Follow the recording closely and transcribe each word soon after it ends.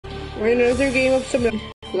Another game of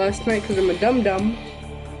Subnautica last night because I'm a dum-dum.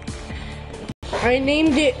 I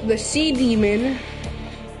named it the Sea Demon.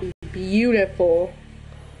 Beautiful.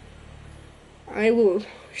 I will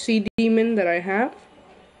Sea Demon that I have.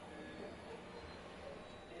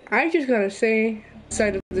 I just gotta say,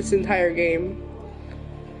 side of this entire game,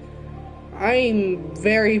 I'm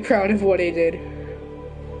very proud of what I did.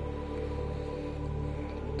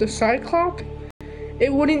 The Cyclops,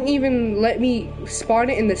 it wouldn't even let me spawn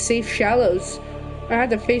it in the safe shallows. I had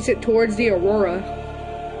to face it towards the Aurora,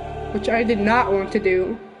 which I did not want to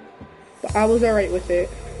do, but I was alright with it.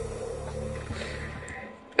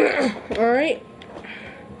 Alright,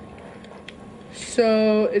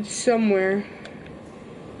 so it's somewhere,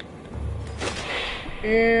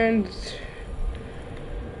 and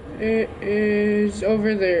it is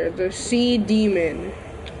over there, the Sea Demon.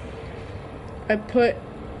 I put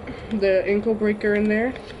the ankle breaker in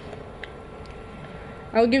there.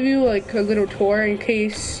 I'll give you like a little tour in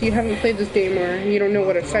case you haven't played this game or you don't know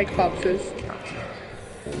what a Cyclops is.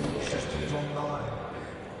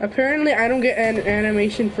 Apparently I don't get an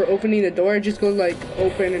animation for opening the door, it just goes like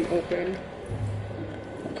open and open.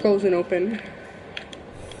 Close and open.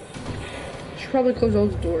 Should probably close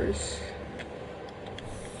those doors.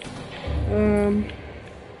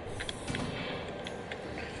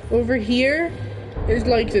 Over here is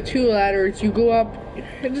like the two ladders. You go up,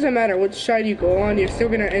 it doesn't matter which side you go on, you're still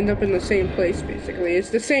gonna end up in the same place basically. It's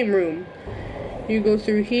the same room. You go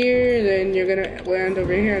through here, then you're gonna land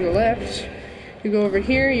over here on the left. You go over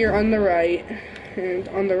here, you're on the right. And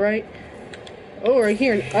on the right, oh, right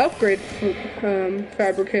here, an upgrade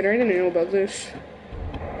fabricator. I didn't know about this.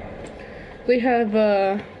 They have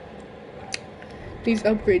these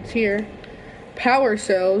upgrades here. Power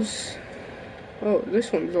cells. Oh,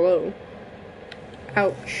 this one's low.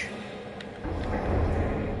 Ouch.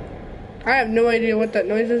 I have no idea what that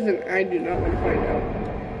noise is, and I do not want to find out.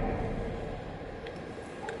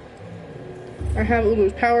 I have all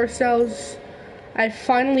those power cells. I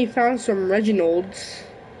finally found some Reginolds.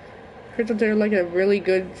 Heard that they're like a really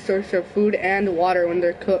good source of food and water when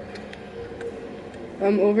they're cooked.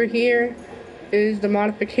 Over here is the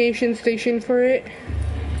modification station for it.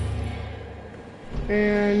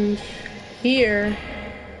 And here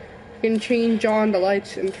you can change on the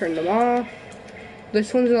lights and turn them off.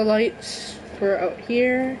 This one's the lights for out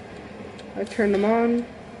here. I turn them on.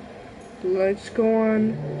 The lights go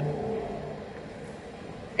on.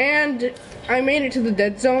 And I made it to the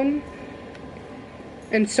dead zone.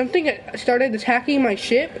 And something started attacking my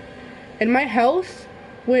ship. And my health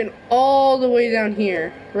went all the way down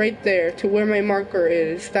here. Right there to where my marker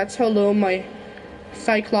is. That's how low my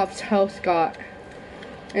Cyclops health got.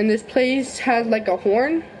 And this place has like a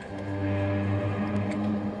horn,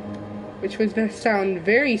 which would sound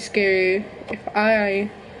very scary if I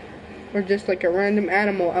were just like a random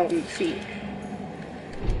animal out in the sea.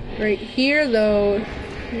 Right here though,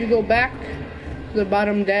 you go back to the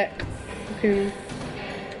bottom deck. You can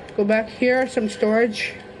go back here, some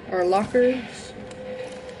storage or lockers.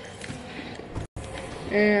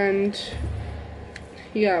 And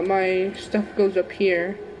yeah, my stuff goes up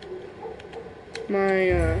here.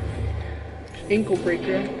 My ankle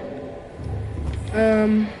breaker.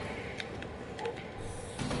 I'm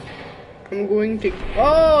going to.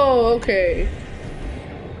 Oh, okay.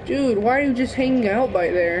 Dude, why are you just hanging out by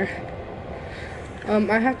there?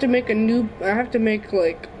 I have to make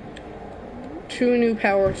like 2 new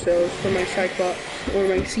power cells for my Cyclops or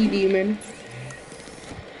my Sea Demon.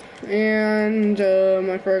 And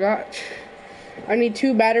I forgot. I need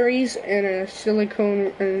 2 batteries and a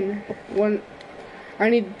silicone and one. I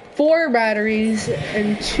need 4 batteries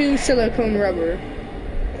and 2 silicone rubber.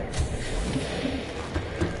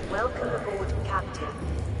 Welcome aboard, Captain.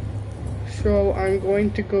 So I'm going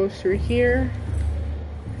to go through here.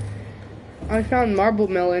 I found marble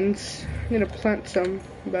melons. I'm gonna plant some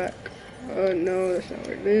back. Oh no, that's not what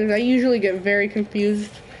it is. I usually get very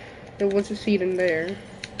confused. There was a seed in there.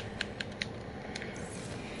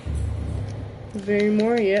 Is there any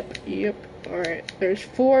more? Yep. Alright, there's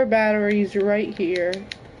 4 batteries right here.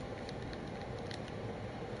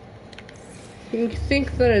 You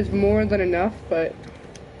think that is more than enough, but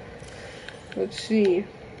let's see.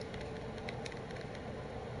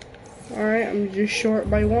 Alright, I'm just short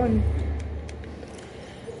by 1.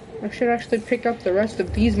 I should actually pick up the rest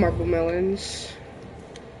of these marble melons.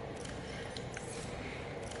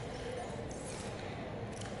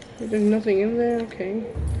 There's nothing in there? Okay.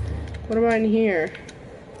 What about in here?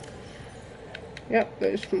 Yep,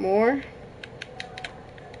 there's more.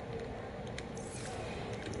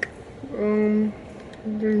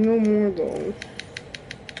 There's no more though.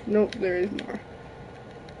 Nope, there is more.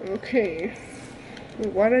 Okay.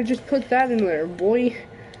 Why did I just put that in there, boy?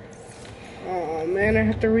 Oh man, I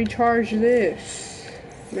have to recharge this.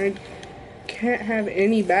 I can't have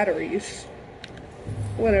any batteries.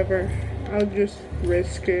 Whatever. I'll just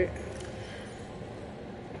risk it.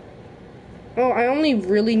 Oh, I only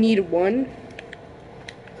really need one.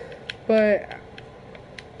 But,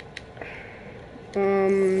 what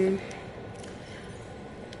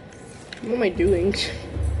am I doing?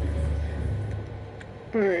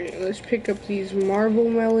 Alright, let's pick up these marble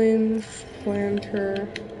melons, planter,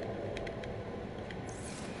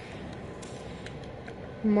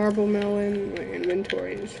 marble melon. My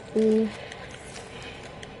inventory is full.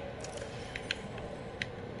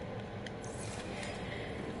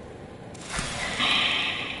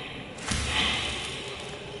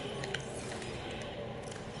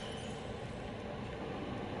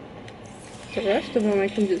 The rest of them I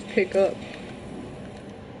can just pick up.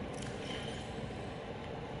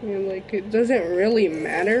 And like, it doesn't really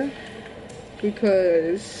matter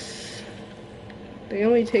because they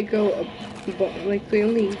only take out they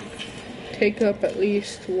only take up at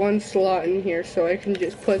least one slot in here, so I can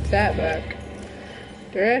just put that back.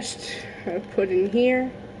 The rest I put in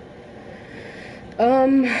here.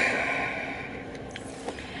 I'll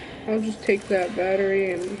just take that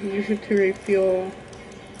battery and use it to refuel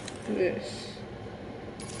this.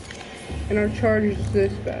 And I'll charge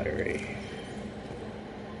this battery.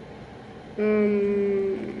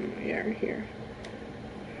 Yeah, here.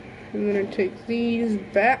 I'm gonna take these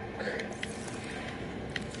back.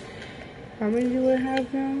 How many do I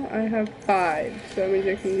have now? I have 5, so that means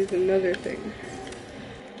I can use another thing.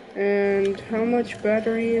 And how much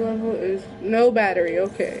battery level is... No battery,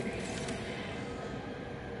 okay.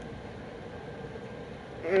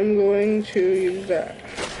 I'm going to use that.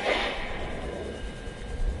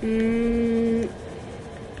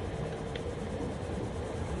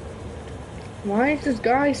 Why is this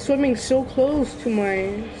guy swimming so close to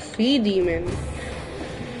my sea demon?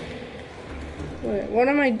 Wait, what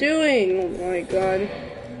am I doing? Oh my god.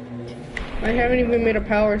 I haven't even made a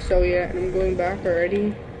power cell yet and I'm going back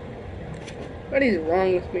already. What is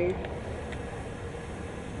wrong with me?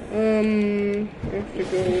 I have to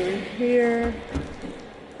go in here.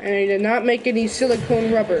 And I did not make any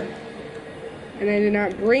silicone rubber. And I did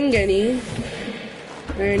not bring any.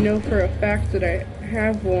 And I know for a fact that I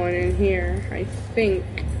have one in here. I think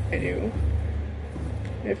I do.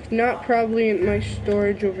 If not, probably in my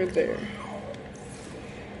storage over there.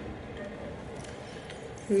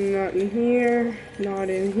 Not in here. Not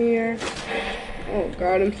in here. Oh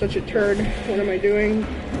god, I'm such a turd. What am I doing?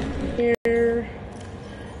 Here.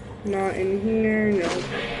 Not in here. No.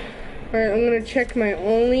 Alright, I'm gonna check my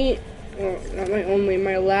only... Well, not my only,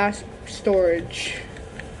 my last storage.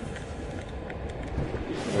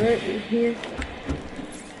 Alright, in here.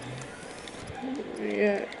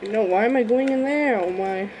 Yeah, no, why am I going in there? Oh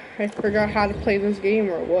my, I forgot how to play this game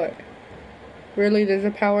or what? Really, there's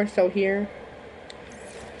a power cell here?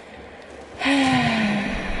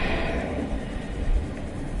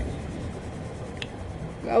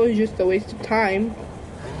 That was just a waste of time.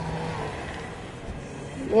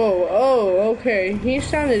 Whoa, oh, okay. He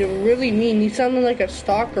sounded really mean. He sounded like a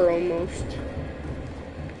stalker almost.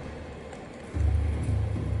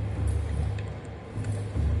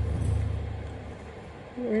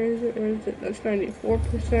 Where is it? Where is it? That's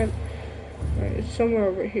 94%. Alright, it's somewhere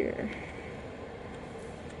over here.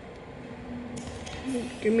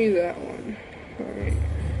 Give me that one. Alright.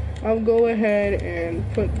 I'll go ahead and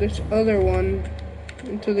put this other one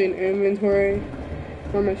into the inventory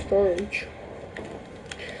for my storage.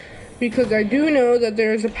 Because I do know that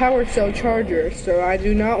there's a power cell charger, so I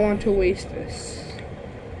do not want to waste this.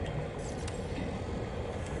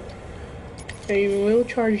 I will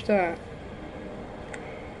charge that.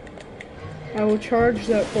 I will charge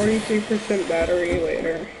that 43% battery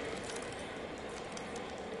later.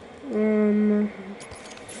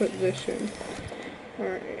 Put this in.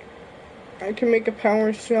 Alright. I can make a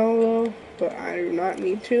power cell though, but I do not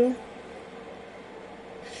need to.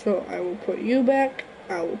 So I will put you back.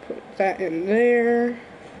 I will put that in there.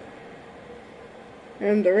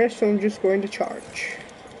 And the rest I'm just going to charge.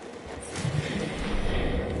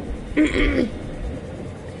 This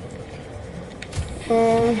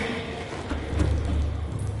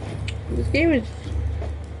game is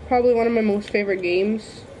probably one of my most favorite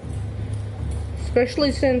games.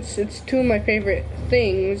 Especially since it's two of my favorite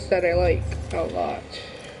things that I like a lot.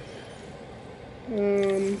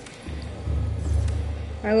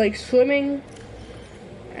 I like swimming.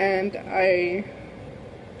 And I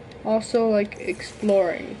also like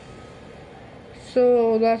exploring.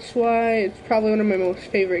 So that's why it's probably one of my most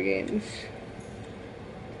favorite games.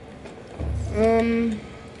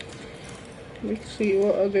 Let's see,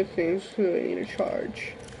 what other things do I need to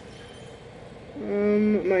charge?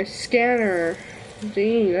 My scanner.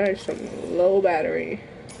 Dang, that is some low battery.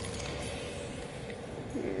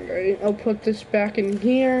 Alright, I'll put this back in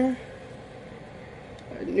here.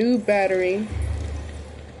 A new battery.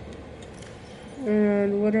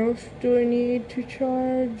 And what else do I need to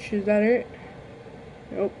charge? Is that it?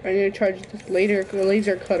 Nope, I need to charge this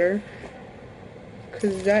laser cutter.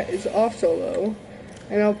 Because that is also low.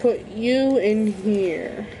 And I'll put you in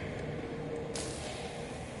here.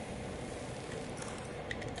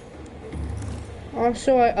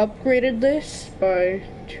 Also, I upgraded this by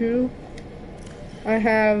 2. I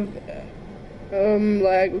have,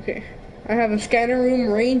 lag, okay. I have a scanner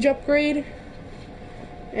room range upgrade.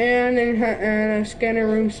 And a scanner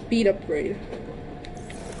room speed upgrade.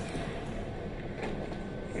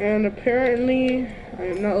 And apparently, I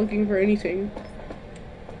am not looking for anything.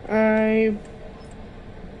 I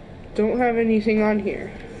don't have anything on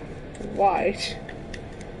here. Why?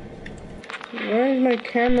 Where does my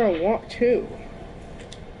camera want to?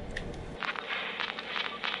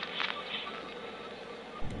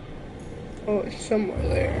 Oh, it's somewhere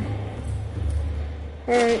there.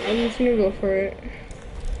 Alright, I'm just gonna go for it.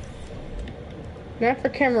 Not for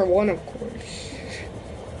camera 1, of course.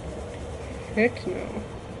 Heck no.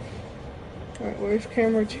 Alright, where's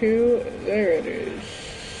camera 2? There it is.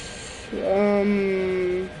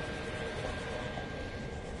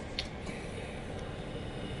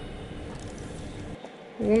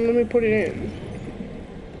 Well, let me put it in.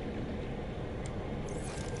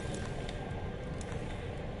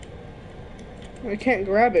 I can't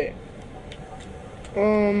grab it.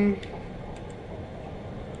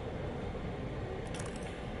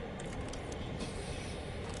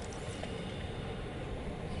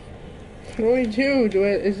 What do I do?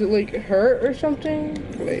 Is it like hurt or something?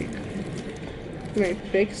 Like, can I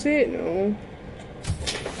fix it? No.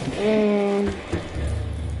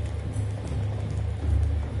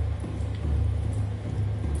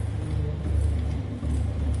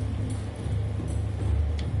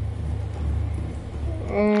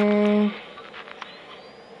 Oh,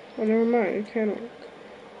 never mind, it can't work.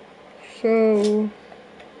 So,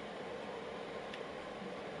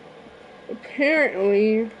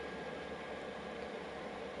 apparently,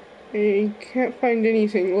 I can't find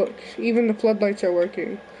anything. Look, even the floodlights are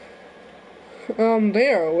working.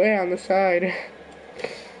 They are way on the side.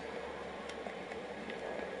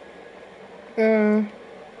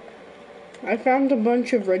 I found a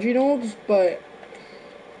bunch of Reginolds, but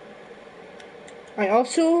I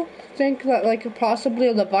also think that, like, possibly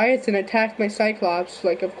a Leviathan attacked my Cyclops.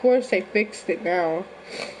 Like, of course I fixed it now.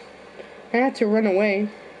 I had to run away.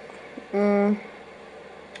 Yeah.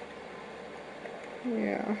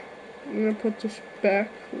 I'm gonna put this back.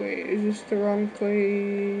 Wait, is this the wrong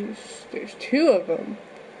place? There's 2 of them.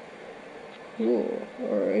 Cool.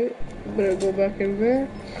 Alright. Better go back in there.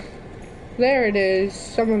 There it is.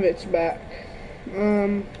 Some of it's back.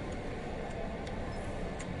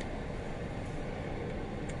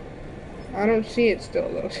 I don't see it still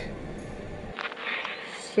though.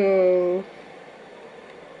 So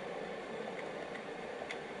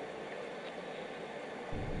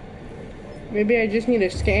maybe I just need a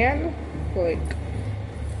scan? Like,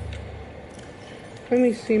 let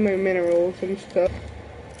me see my minerals and stuff.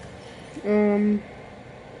 I'm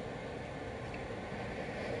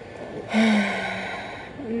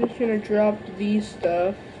just gonna drop these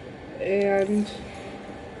stuff and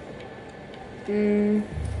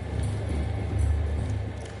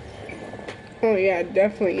oh yeah,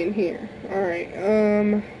 definitely in here. Alright,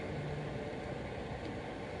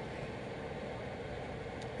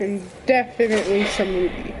 and definitely some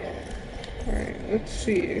ruby. Alright, let's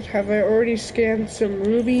see. Have I already scanned some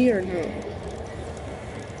ruby or no?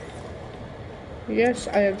 Yes,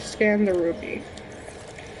 I have scanned the ruby.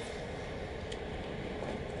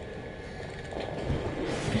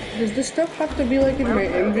 Does this stuff have to be like in my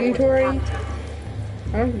inventory? I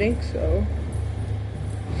don't think so.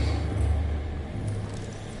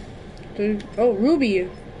 Oh, ruby!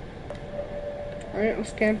 Alright, I'll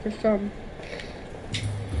scan for some.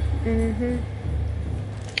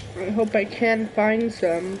 I hope I can find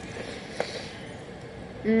some.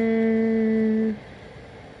 I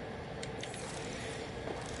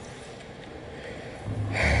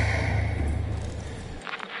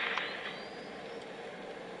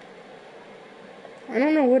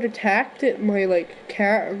don't know what attacked it. My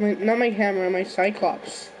not my camera, my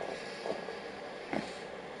Cyclops.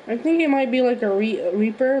 I think it might be like a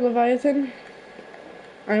Reaper Leviathan.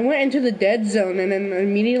 I went into the dead zone, and then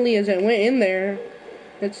immediately as I went in there,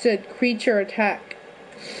 it said creature attack.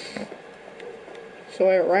 So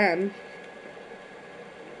I ran.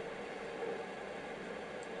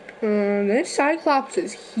 This Cyclops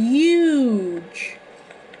is huge.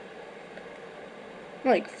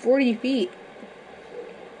 Like 40 feet. I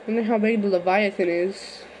wonder how big the Leviathan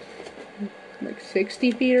is. Like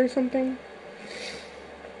 60 feet or something.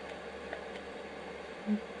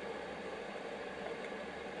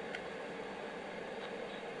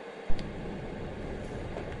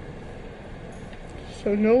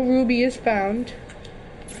 So no ruby is found.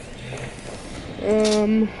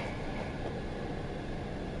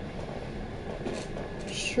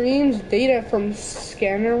 Streams data from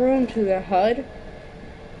scanner room to the HUD.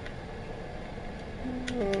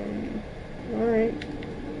 Alright.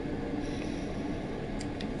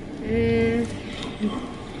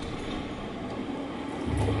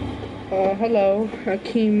 Hello,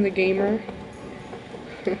 Hakeem the gamer.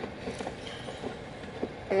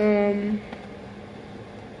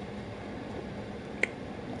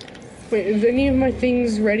 Wait, is any of my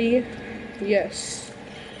things ready? Yes.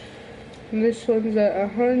 This one's at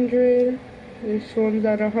 100. This one's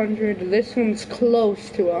at 100. This one's close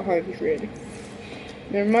to 100.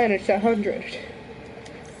 Never mind, it's 100.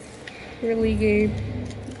 Really, game?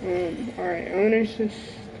 Alright, I'm gonna just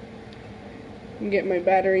get my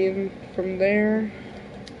battery in from there.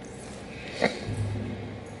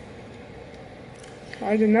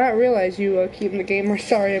 I did not realize you keep the gamer.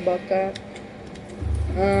 Sorry about that.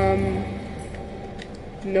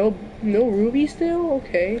 No ruby still?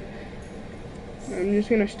 Okay. I'm just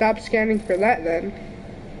gonna stop scanning for that then.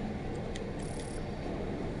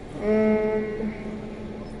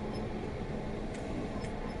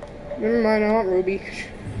 Never mind, I want ruby.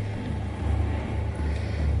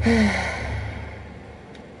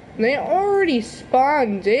 They already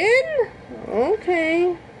spawned in?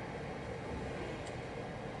 Okay.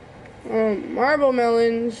 Marble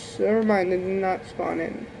melons. Never mind, they did not spawn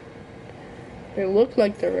in. They look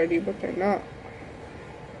like they're ready, but they're not.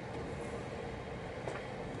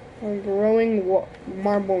 A growing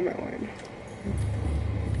marble melon.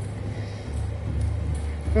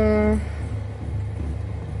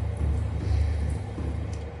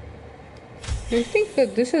 I think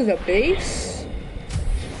that this is a base.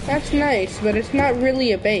 That's nice, but it's not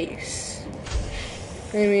really a base.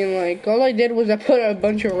 I mean, like, all I did was I put a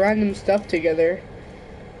bunch of random stuff together.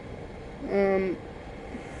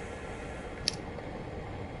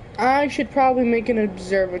 I should probably make an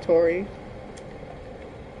observatory.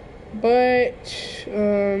 But,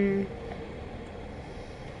 nowhere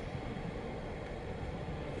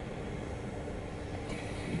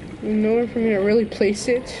for me to really place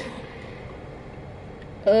it.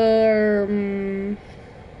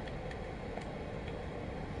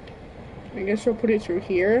 I guess I'll put it through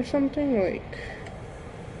here or something, like,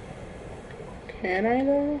 can I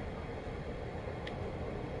though?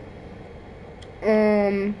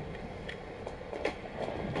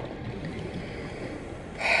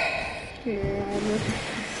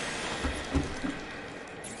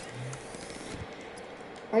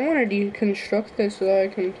 I want to deconstruct this so that I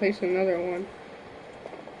can place another one.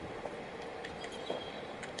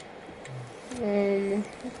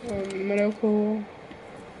 Medical.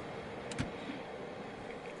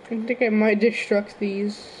 I think I might destruct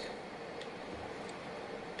these.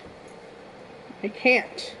 I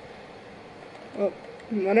can't. Oh,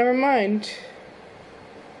 never mind.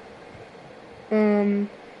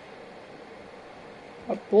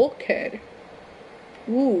 A bulkhead.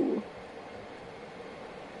 Ooh.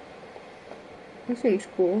 That seems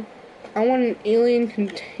cool. I want an alien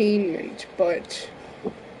containment, but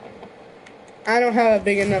I don't have a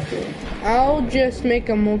big enough room. I'll just make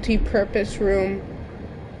a multi-purpose room.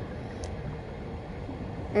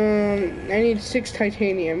 I need 6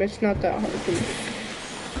 titanium. It's not that hard to make.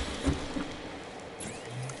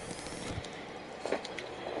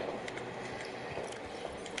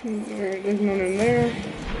 Alright, there's none in there.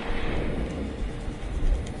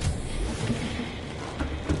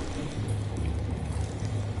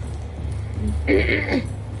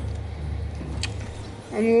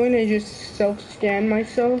 I'm going to just self-scan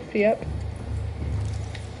myself. Yep.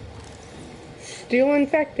 Still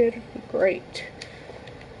infected. Great.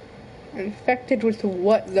 Infected with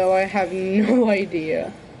what, though? I have no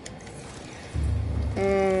idea.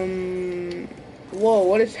 Whoa,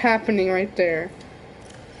 what is happening right there?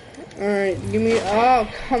 Alright, give me... Oh,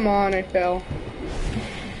 come on, I fell.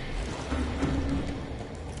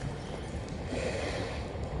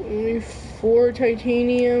 Only 4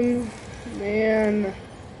 titanium. Man.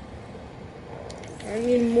 I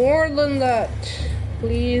need more than that.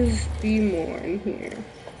 Please be more in here.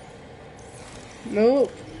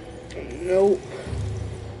 Nope. Nope.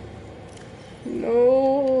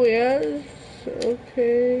 No, yes,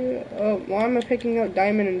 okay. Why am I picking out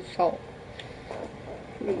diamond and salt?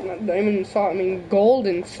 Not diamond and salt, I mean gold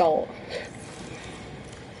and salt.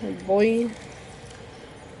 Oh boy.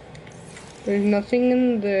 There's nothing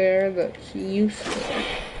in there that's useful.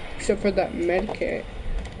 Except for that med kit.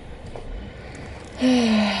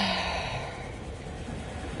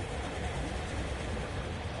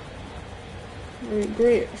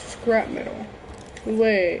 Great, scrap metal.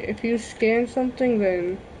 Wait, if you scan something,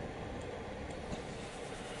 then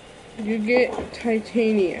you get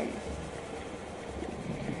titanium.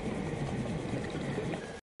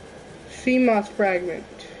 Sea moss fragment.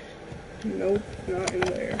 Nope, not in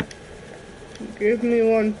there. Give me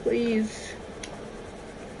one, please.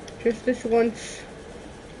 Just this once.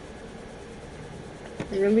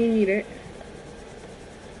 I really need it.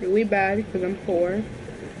 Really bad because I'm poor.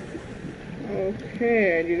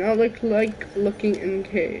 Okay, I do not like looking in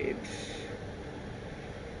caves.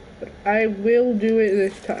 But I will do it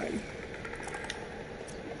this time.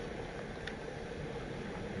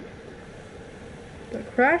 The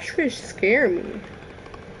crash fish scare me.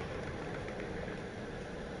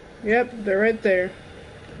 Yep, they're right there.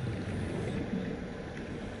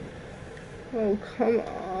 Oh, come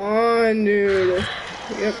on, dude.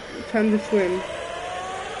 Yep, time to swim.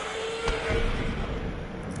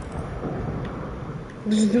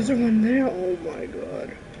 There's one there? Oh my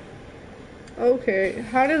god. Okay,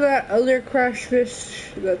 how did that other crash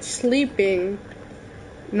fish that's sleeping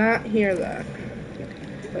not hear that?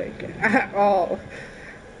 Like, at all.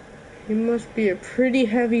 He must be a pretty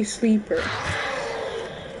heavy sleeper.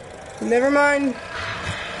 Never mind.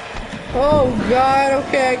 Oh god,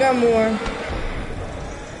 okay, I got more.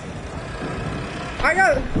 I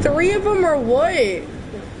got 3 of them or what?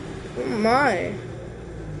 Oh my.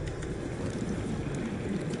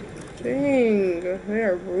 Dang, they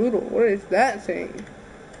are brutal. What is that thing?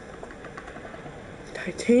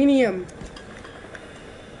 Titanium.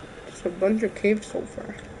 Just a bunch of cave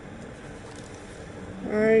sulfur.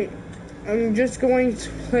 Alright, I'm just going to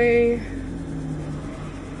play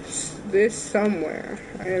this somewhere.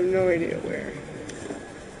 I have no idea where.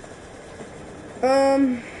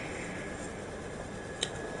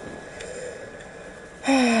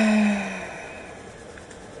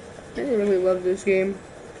 I really love this game.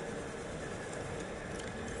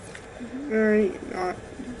 Alright, not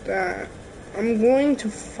that. I'm going to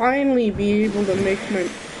finally be able to make my...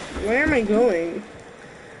 Where am I going?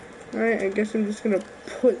 Alright, I guess I'm just gonna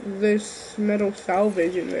put this metal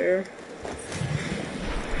salvage in there.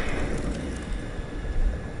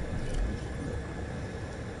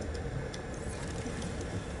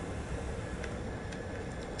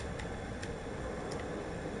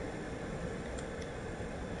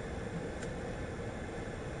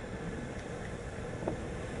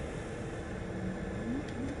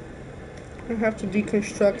 I have to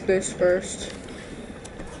deconstruct this first.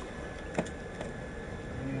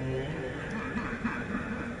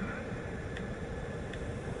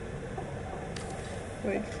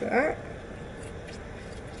 Like that.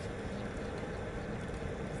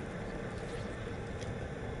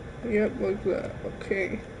 Yep, like that.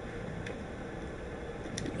 Okay.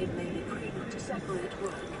 It may be prudent to separate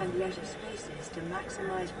work and leisure spaces to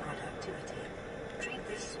maximize productivity. Treat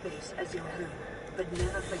this space as your home, but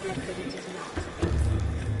never forget that it is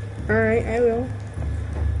not. Alright, I will.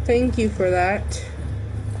 Thank you for that.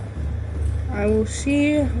 I will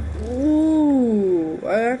see. Ooh,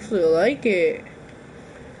 I actually like it.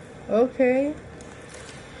 Okay.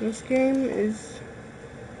 This game is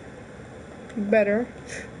better.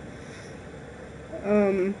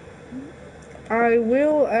 I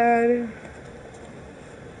will add...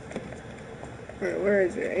 Alright, where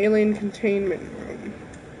is it? Alien containment room.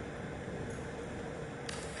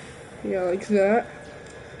 Yeah, like that.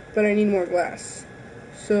 But I need more glass.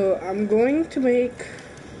 So I'm going to make...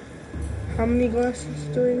 How many glasses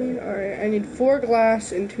do I need? Alright, I need 4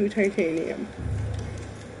 glass and 2 titanium.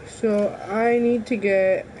 So I need to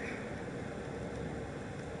get...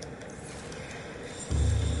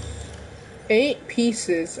 8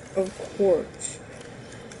 pieces of quartz.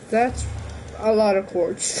 That's a lot of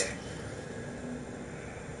quartz.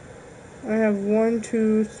 I have 1,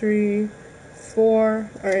 2, 3,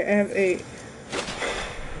 4. Alright, I have 8.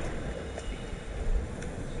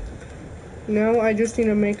 Now I just need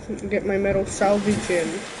to get my metal salvage in.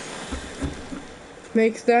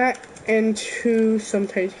 Make that into some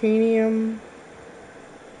titanium.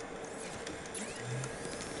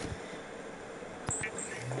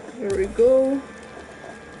 There we go.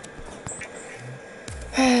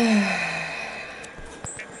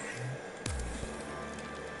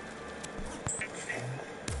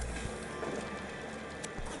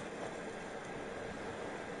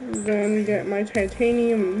 Then get my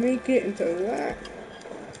titanium and make it into that.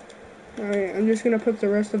 Alright, I'm just gonna put the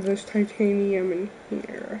rest of this titanium in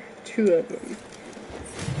here. 2 of them.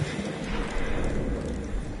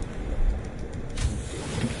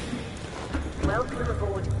 Welcome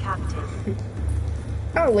aboard, Captain.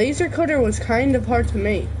 Oh, laser cutter was kind of hard to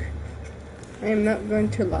make. I am not going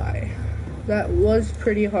to lie. That was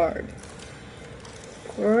pretty hard.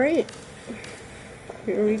 Alright.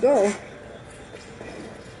 Here we go.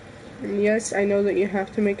 And yes, I know that you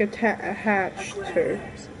have to make a hatch to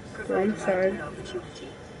go inside. An opportunity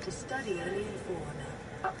to study alien fauna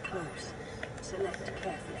up close. Select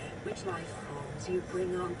carefully which life forms you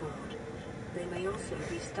bring on board. They may also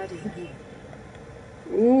be studying you.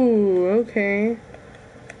 Ooh, okay.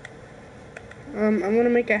 I'm gonna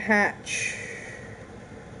make a hatch.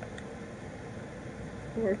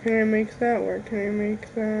 Where can I make that? Where can I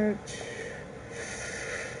make that?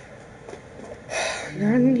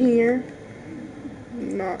 Not in here.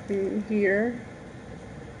 Not in here.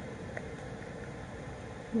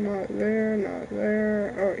 Not there, not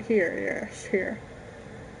there. Oh, here, yes, here.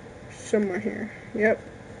 Somewhere here. Yep.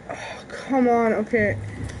 Oh, come on, okay.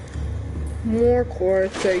 More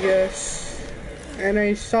quartz, I guess. And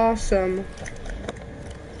I saw some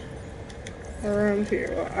around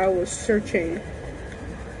here while I was searching.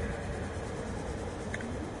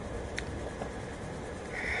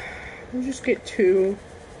 I'll just get 2.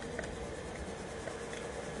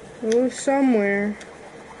 It was somewhere.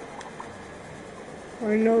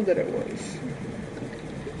 I know that it was.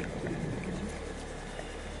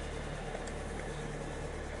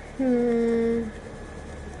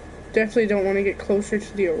 Definitely don't want to get closer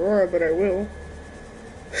to the Aurora, but I will.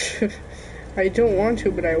 I don't want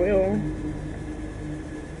to, but I will.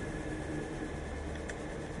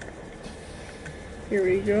 Here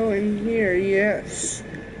we go, in here, yes.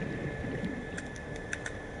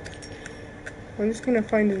 I'm just gonna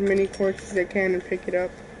find as many quartz as I can and pick it up.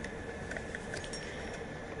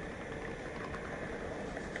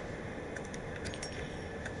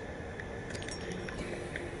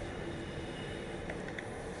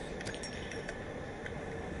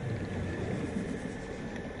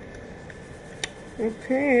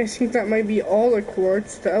 Okay, I think that might be all the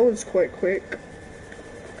quartz. That was quite quick.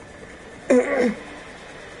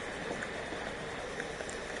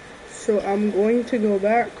 So I'm going to go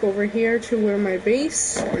back over here to where my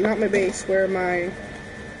base, or not my base, where my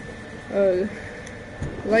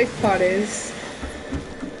life pod is.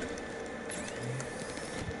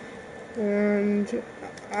 And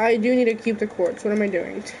I do need to keep the quartz. What am I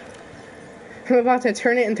doing? I'm about to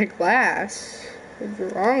turn it into glass.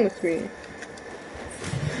 What's wrong with me?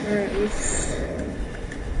 Alright, let's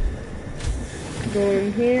go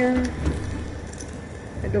in here.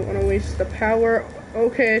 I don't want to waste the power.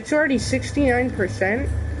 Okay, it's already 69%.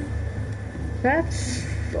 That's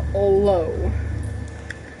low.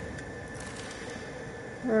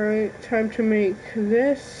 Alright, time to make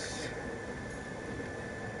this.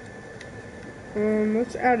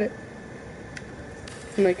 Let's add it.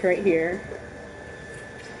 Like right here.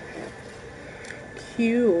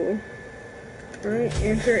 Q. Alright,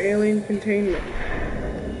 enter alien containment.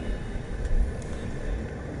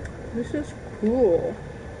 This is cool.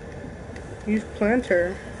 Use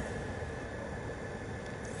planter.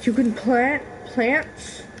 You can plant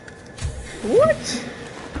plants? What?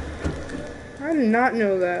 I did not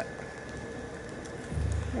know that.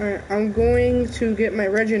 Alright, I'm going to get my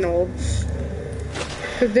Reginalds.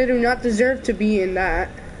 Because they do not deserve to be in that.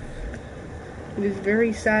 It is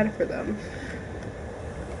very sad for them.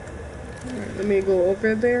 Alright, let me go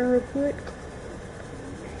over there real quick.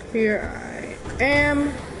 Here I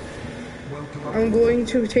am. I'm going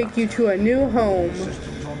to take you to a new home.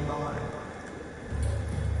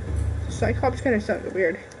 Cyclops kind of sounded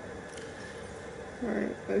weird.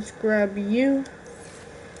 Alright, let's grab you.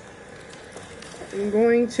 I'm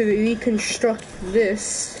going to deconstruct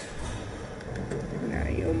this. Now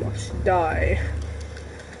you almost die.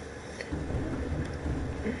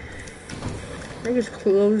 I just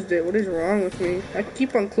closed it. What is wrong with me? I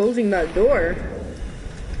keep on closing that door.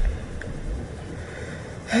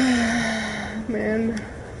 Man,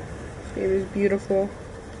 this game is beautiful.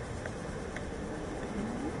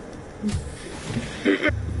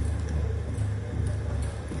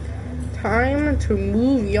 Time to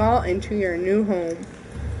move y'all into your new home.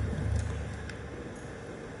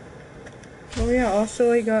 Oh yeah,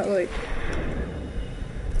 also I got like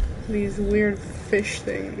these weird fish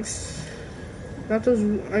things. Not those,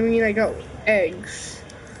 I mean I got eggs.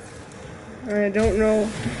 I don't know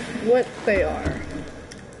what they are.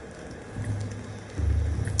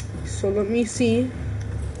 So let me see.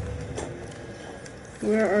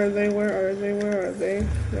 Where are they? Where are they? Where are they?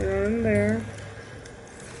 They're not in there.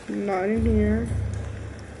 Not in here.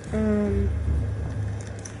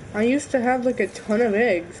 I used to have like a ton of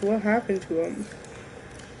eggs. What happened to them?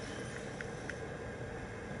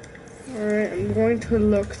 Alright, I'm going to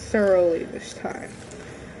look thoroughly this time.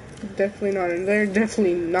 Definitely not in there.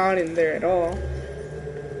 Definitely not in there at all.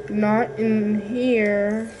 Not in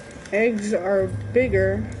here. Eggs are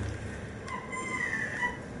bigger.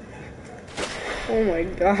 Oh my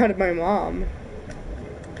god, my mom.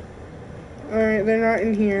 Alright, they're not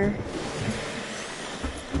in here.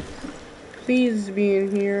 Please be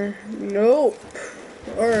in here. Nope.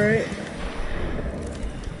 Alright.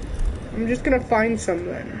 I'm just gonna find some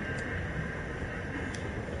then.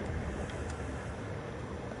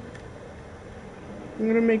 I'm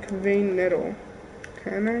gonna make vein nettle.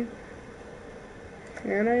 Can I?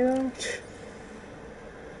 Can I though?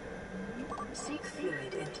 Seek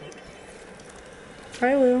fluid intake.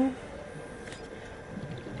 I will.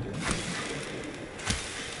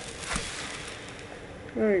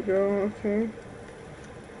 There we go, okay.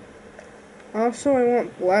 Also, I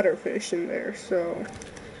want bladderfish in there, so...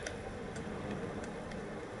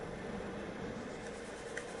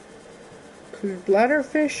 Because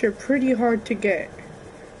bladderfish are pretty hard to get.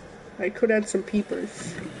 I could add some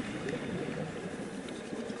peepers.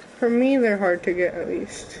 For me, they're hard to get, at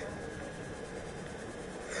least.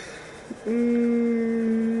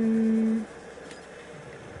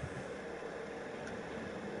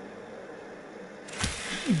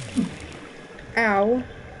 Ow.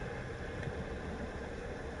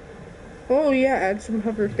 Oh yeah, add some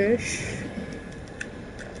hoverfish.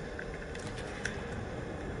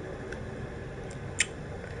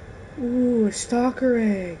 Ooh, a stalker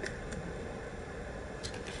egg.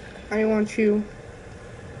 I want you.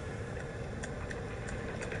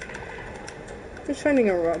 Just finding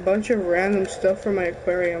a bunch of random stuff from my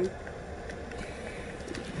aquarium.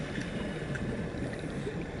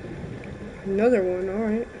 Another one,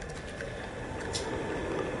 alright.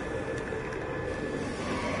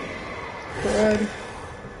 Good.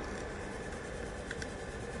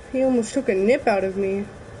 He almost took a nip out of me.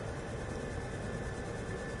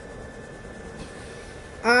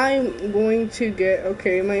 I'm going to get...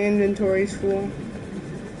 Okay, my inventory's full.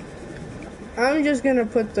 I'm just gonna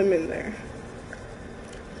put them in there.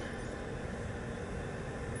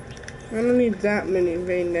 I don't need that many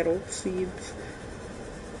vein nettle seeds.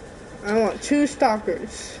 I want 2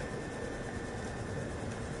 stalkers.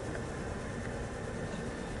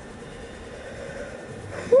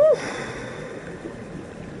 Whew.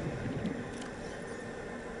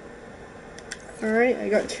 Alright, I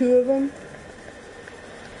got 2 of them.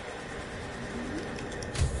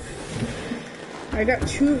 I got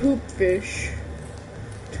 2 hoopfish,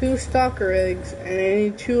 2 stalker eggs, and I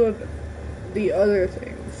need 2 of the other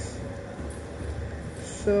things.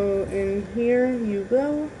 So in here you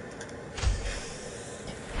go.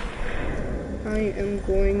 I am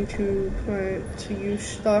going to plant to use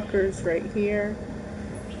stalkers right here.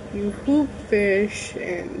 You hoopfish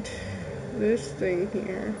and this thing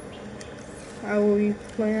here. I will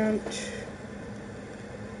plant.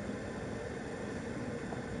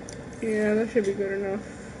 Yeah, that should be good enough.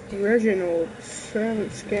 Reginald's. I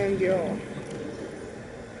haven't scanned y'all.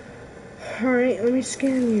 Alright, let me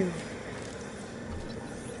scan you.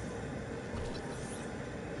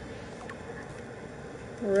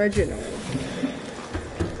 Reginald.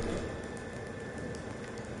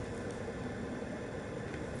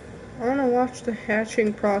 I want to watch the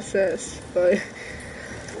hatching process, but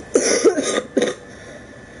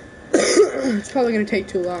it's probably going to take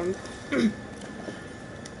too long.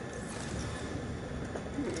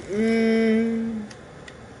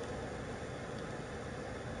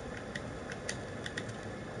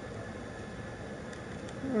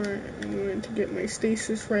 Alright, I'm going to get my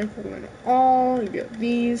stasis rifle and all, get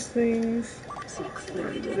these things. Seek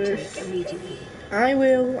fluid intake immediately. I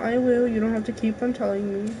will, you don't have to keep on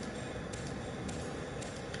telling me.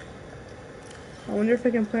 I wonder if I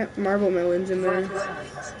can plant marble melons in there. Vital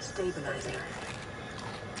signs stabilizing.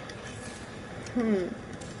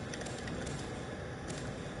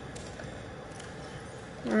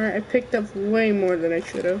 Alright, I picked up way more than I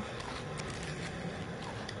should have.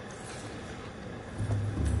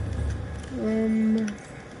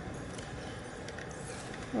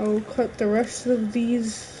 I'll cut the rest of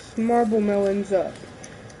these marble melons up.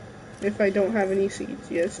 If I don't have any seeds.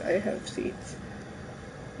 Yes, I have seeds.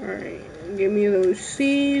 Alright, give me those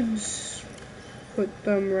seeds. Put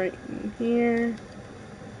them right in here.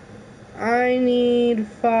 I need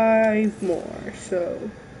 5 more, so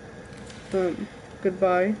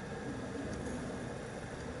goodbye.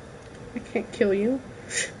 I can't kill you.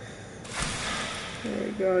 There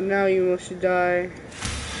we go. Now you must die.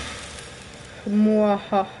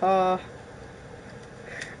 Mwahaha.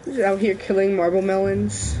 Just out here killing marble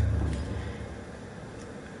melons.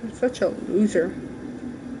 I'm such a loser.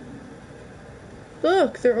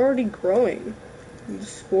 Look, they're already growing. The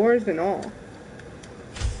spores and all.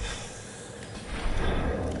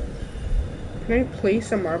 Can I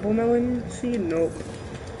place a marble melon seed? Nope.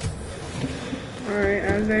 Alright,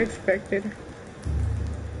 as I expected.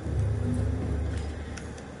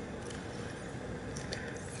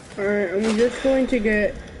 Alright, I'm just going to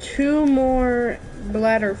get 2 more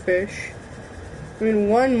bladderfish. I mean,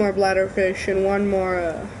 1 more bladderfish and 1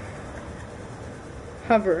 more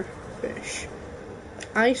hoverfish.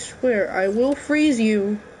 I swear, I will freeze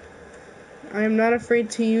you. I am not afraid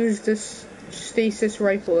to use this stasis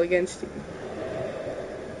rifle against you.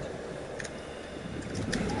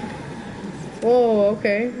 Whoa,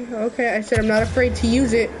 okay. Okay, I said I'm not afraid to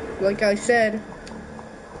use it, like I said.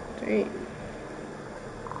 Dang.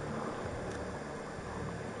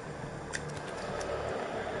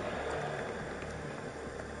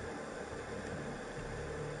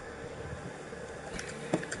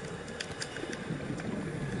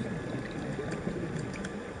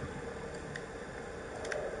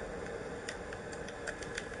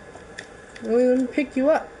 Let me pick you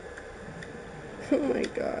up. Oh my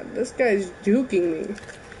god, this guy's duking me.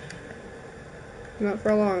 Not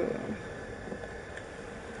for long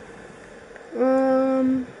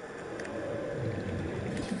though.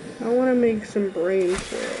 I want to make some brain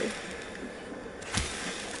cells.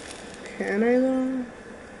 Can I though?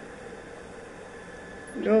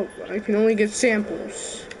 Nope, I can only get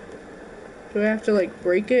samples. Do I have to like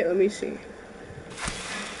break it? Let me see.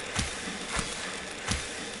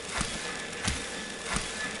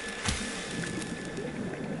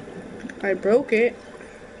 I broke it.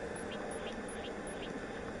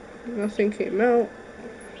 Nothing came out.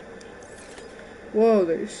 Whoa,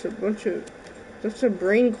 there's a bunch of... That's a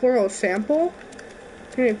brain coral sample?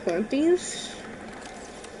 Can I plant these?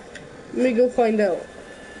 Let me go find out.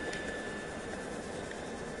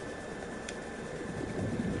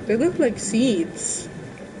 They look like seeds.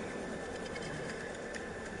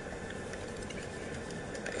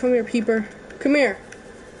 Come here, peeper. Come here.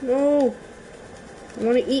 No. I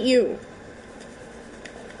want to eat you.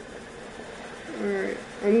 Alright.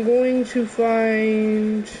 I'm going to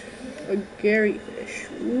find a Gary fish.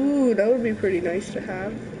 Ooh, that would be pretty nice to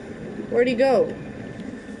have. Where'd he go?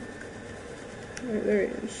 Right, there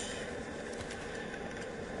he is.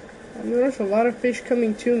 I've noticed a lot of fish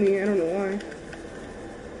coming to me. I don't know why.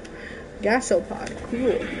 Gasopod.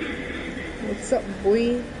 Cool. What's up,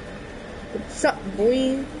 boy? What's up,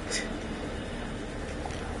 boy?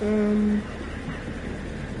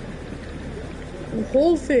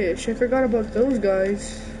 Whole fish. I forgot about those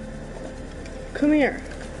guys. Come here.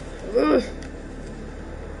 Ugh.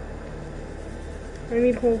 I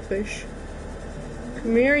need whole fish.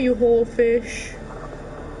 Come here, you whole fish.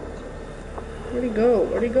 Where'd he go?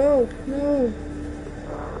 Where'd he go? No.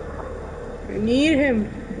 I need him.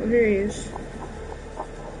 Oh, here he is.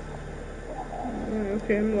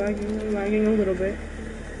 Okay, I'm lagging a little bit.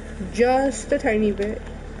 Just a tiny bit.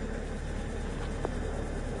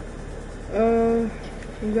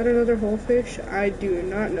 Is that another whole fish? I do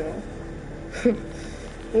not know.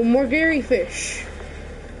 Well, more Gary fish.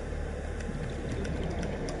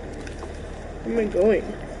 Where am I going?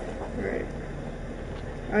 Alright.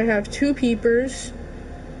 I have 2 peepers,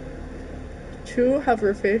 2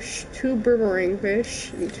 hoverfish, 2 boomerang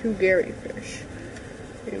fish, and 2 Gary fish.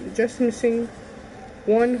 I'm just missing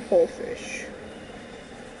 1 whole fish.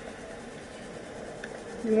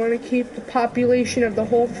 You want to keep the population of the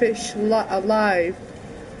whole fish alive.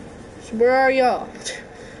 So where are y'all?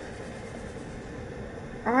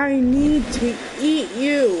 I need to eat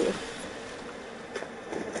you.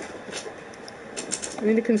 I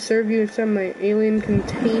need to conserve you in some of my alien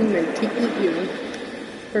containment to eat you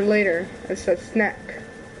for later as a snack.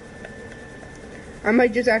 I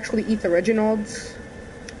might just actually eat the Reginalds.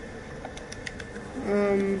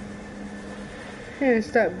 Yeah,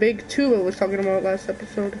 it's that big tube I was talking about last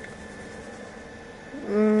episode.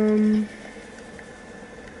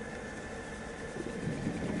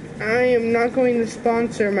 I am not going to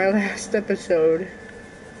sponsor my last episode.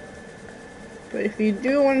 But if you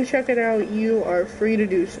do want to check it out, you are free to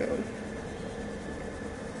do so.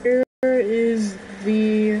 Here is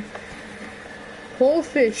the whole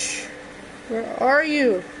fish. Where are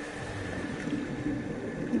you?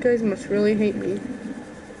 You guys must really hate me.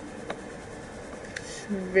 It's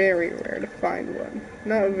very rare to find one.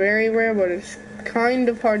 Not very rare, but it's kind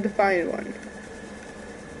of hard to find one.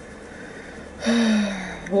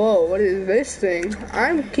 Whoa, what is this thing?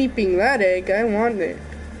 I'm keeping that egg. I want it.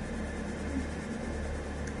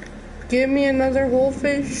 Give me another whole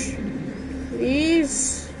fish.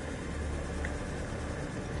 Please.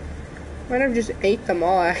 Might have just ate them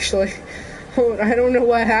all, actually. I don't know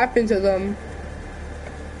what happened to them.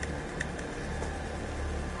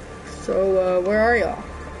 So, where are y'all?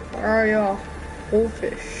 Where are y'all? Whole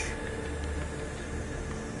fish.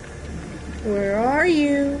 Where are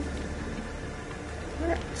you?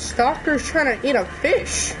 That stalker's trying to eat a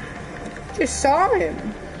fish. Just saw him.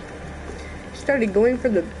 Started going for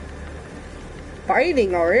the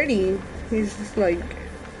biting already. He's just like...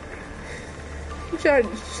 He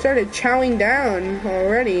started chowing down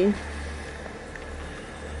already.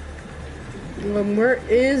 Where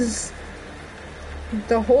is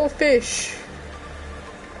the whole fish?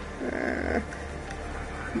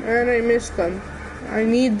 Man, I missed them. I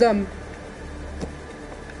need them.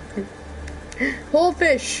 Whole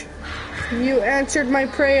fish, you answered my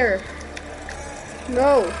prayer.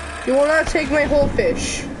 No, you will not take my whole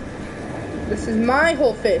fish. This is my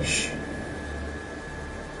whole fish.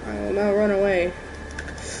 I will not run away.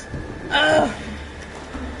 Ugh.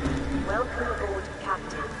 Welcome aboard,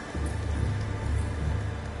 Captain.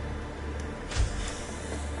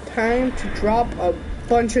 Time to drop a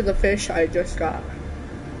bunch of the fish I just got.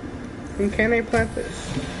 And can I plant this?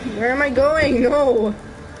 Where am I going? No!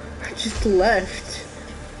 I just left.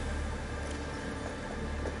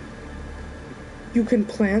 You can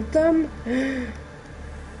plant them?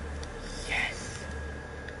 Yes.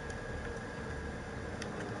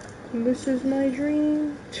 This is my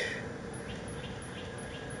dream.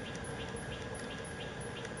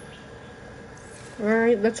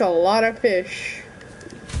 Alright, that's a lot of fish.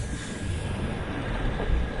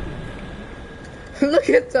 Look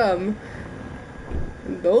at them.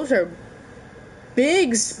 Those are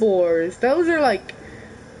big spores. Those are like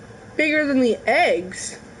bigger than the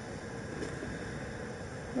eggs.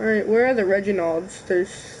 Alright, where are the Reginalds?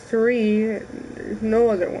 There's 3. There's no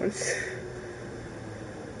other ones.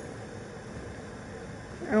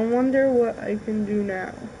 I wonder what I can do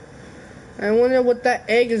now. I wonder what that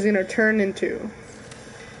egg is gonna turn into.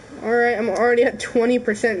 Alright, I'm already at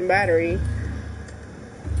 20% battery.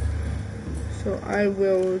 So I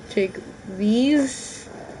will take these.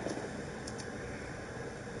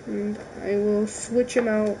 And I will switch them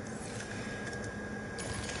out.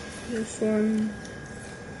 This one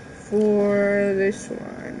for this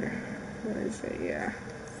one. What is it? Yeah.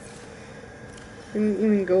 Didn't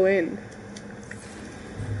even go in.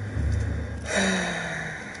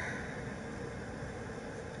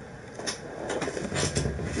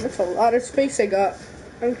 That's a lot of space I got.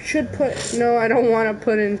 I should put... No, I don't want to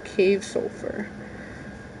put in cave sulfur.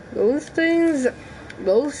 Those things...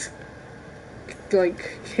 Those...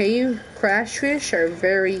 like, cave crash fish are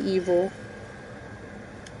very evil.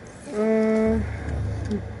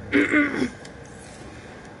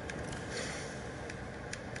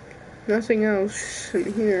 Nothing else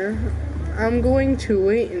in here. I'm going to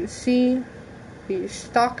wait and see the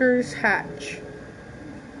stalkers hatch.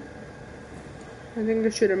 I think I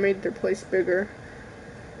should have made their place bigger.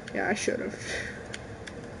 Yeah, I should have.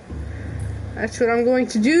 That's what I'm going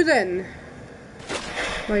to do then.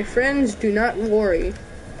 My friends, do not worry.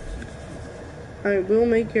 I will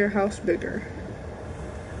make your house bigger.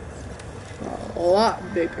 A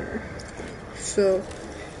lot bigger. So,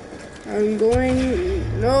 I'm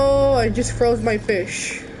going... No, I just froze my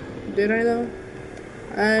fish. Did I though?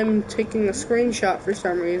 I'm taking a screenshot for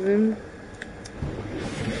some reason.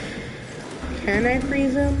 Can I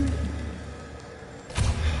freeze them?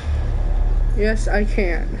 Yes, I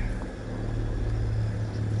can.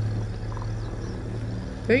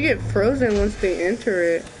 They get frozen once they enter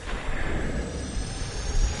it.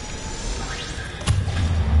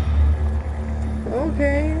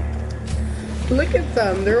 Okay. Look at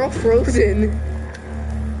them, they're all frozen.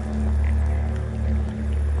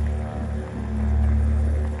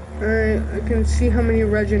 Alright, I can see how many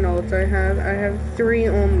Reginalds I have. I have 3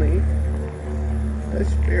 only.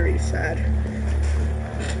 That's very sad.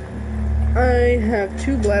 I have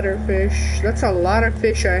 2 bladderfish. That's a lot of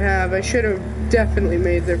fish I have. I should have definitely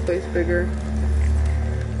made their place bigger.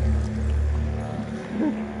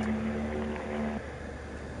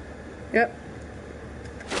 Yep.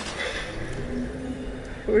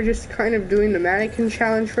 We're just kind of doing the mannequin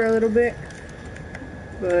challenge for a little bit.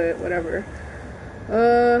 But whatever.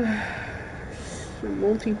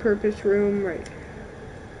 Multi-purpose room, right.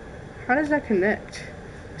 How does that connect?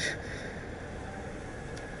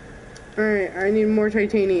 Alright, I need more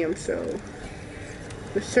titanium, so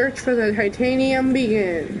the search for the titanium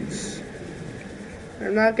begins.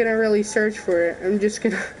 I'm not gonna really search for it. I'm just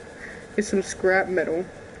gonna get some scrap metal.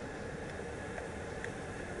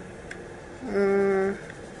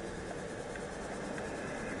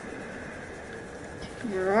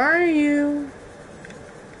 Where are you?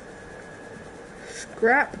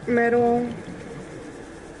 Scrap metal.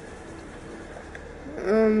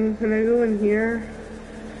 Can I go in here?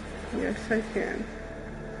 Yes, I can.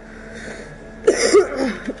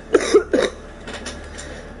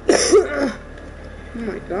 Oh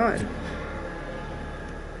my god.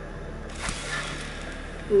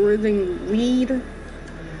 Breathing weed.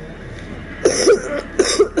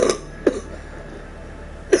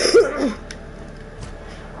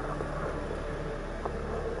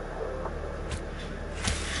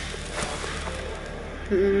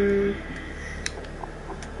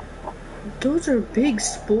 Those are big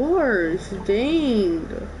spores. Dang.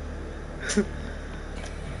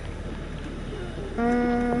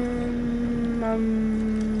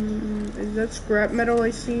 Is that scrap metal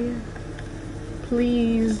I see?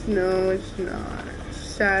 Please, no, it's not.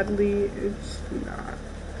 Sadly, it's not.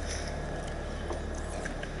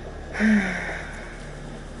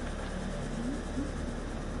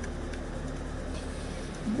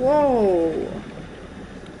 Whoa.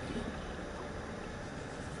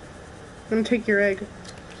 I'm gonna take your egg.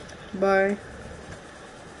 Bye.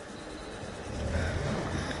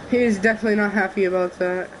 He is definitely not happy about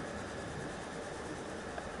that.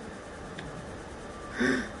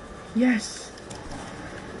 Yes.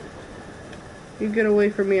 You get away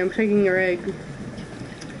from me. I'm taking your egg.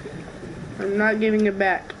 I'm not giving it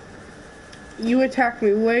back. You attacked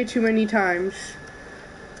me way too many times.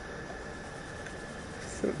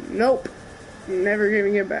 So, nope. I'm never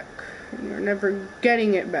giving it back. You're never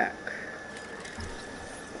getting it back.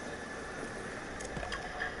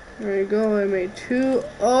 There you go. I made 2.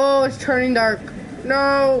 Oh, it's turning dark.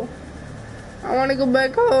 No. I want to go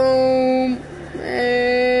back home.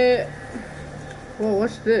 Whoa,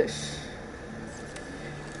 what's this?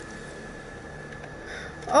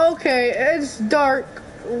 Okay, it's dark.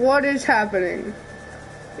 What is happening?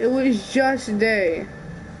 It was just day.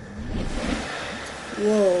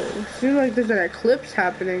 Whoa, seems like there's an eclipse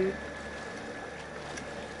happening.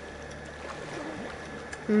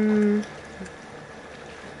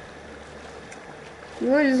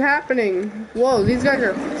 What is happening? Whoa, these guys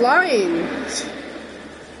are flying.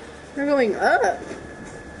 They're going up.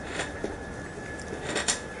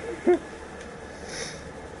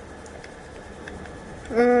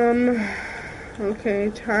 Okay,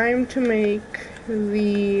 time to make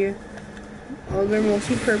the other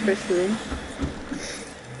multi-purpose room.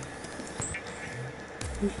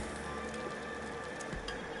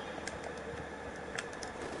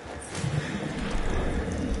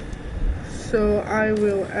 So I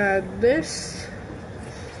will add this.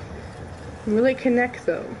 Will it connect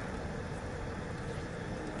though?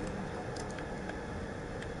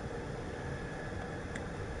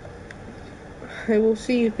 I will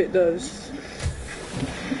see if it does.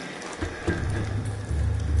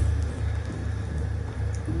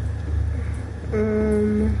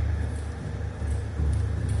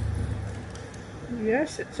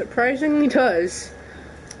 Yes, it surprisingly does.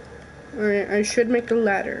 Alright, I should make a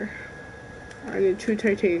ladder. I need 2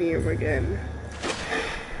 titanium again.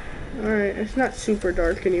 Alright, it's not super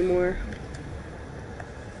dark anymore.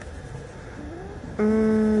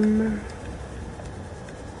 I'm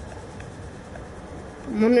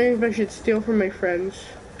wondering if I should steal from my friends.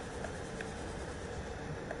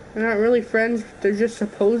 They're not really friends, they're just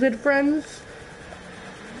supposed friends.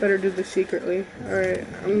 Better do this secretly. Alright,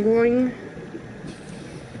 I'm going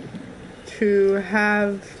to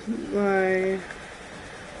have my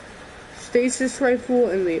stasis rifle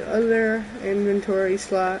in the other inventory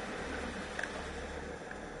slot.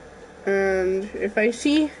 And if I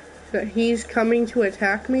see that he's coming to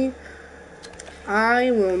attack me, I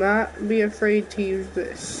will not be afraid to use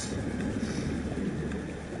this.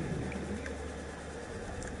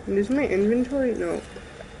 Is my inventory? No.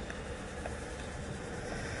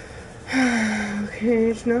 Okay,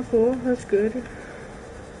 it's not full. That's good.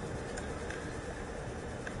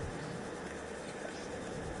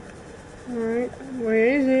 Alright, where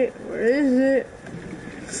is it? Where is it?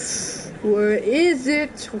 Where is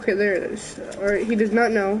it? Okay, there it is. Alright, he does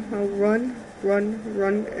not know. I'll run,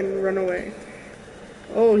 and run away.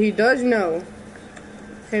 Oh, he does know.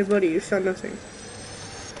 Hey, buddy, you saw nothing.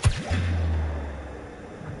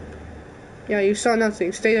 Yeah, you saw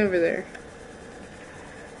nothing. Stay over there.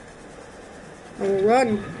 I will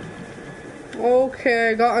run. Okay,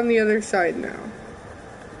 I got on the other side now.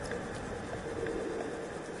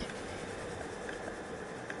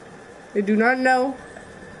 They do not know.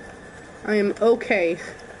 I am okay.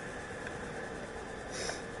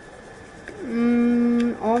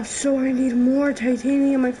 Also, I need more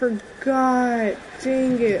titanium. I forgot.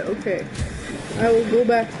 Dang it. Okay. I will go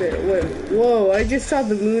back there. Wait. Whoa, I just saw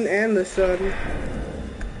the moon and the sun.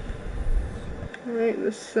 Right,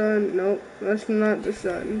 the sun. Nope, that's not the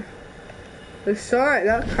sun. The sun,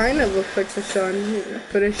 that kind of looks like the sun,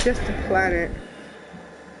 but it's just a planet.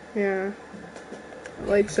 Yeah. It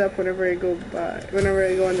lights up whenever I go by, whenever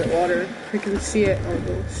I go underwater. I can see it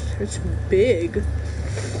almost. It's big.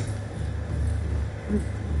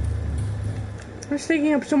 It's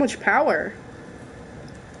taking up so much power.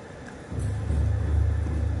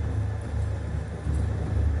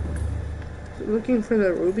 Looking for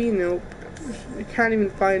the ruby? Nope. I can't even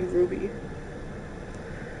find ruby.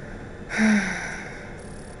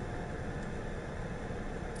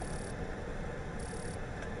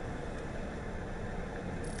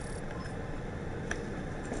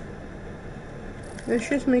 Let's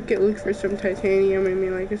just make it look for some titanium. I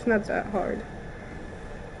mean, like, it's not that hard.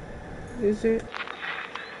 Is it?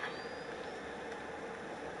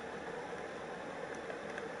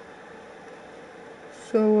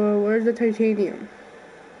 So, where's the titanium?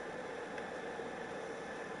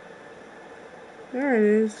 There it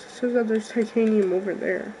is. It says that there's titanium over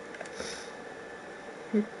there.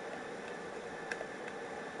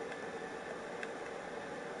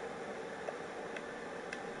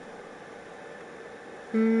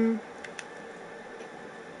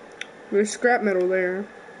 There's scrap metal there.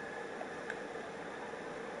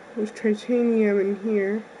 There's titanium in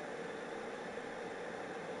here.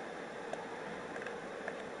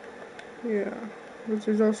 Yeah. But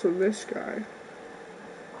there's also this guy.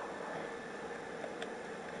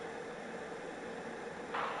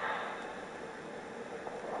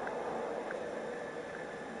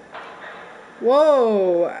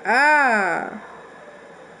 Whoa! Ah!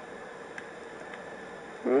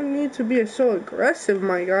 I don't need to be so aggressive,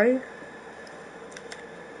 my guy.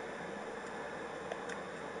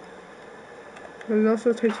 There's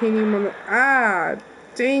also titanium on the... Ah!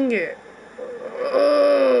 Dang it!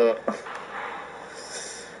 Ugh.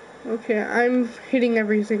 Okay, I'm hitting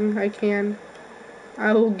everything I can.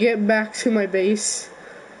 I will get back to my base.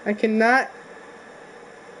 I cannot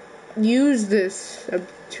use this. I'm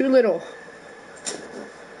too little.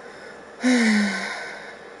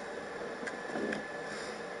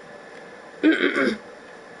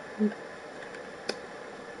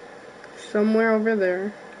 Somewhere over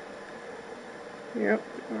there. Yep,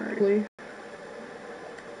 alright.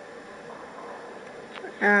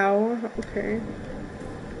 Ow, okay.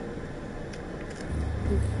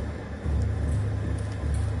 Did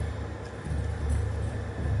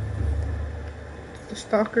the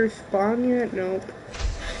stalkers spawn yet? Nope.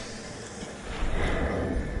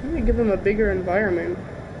 I'm gonna give them a bigger environment.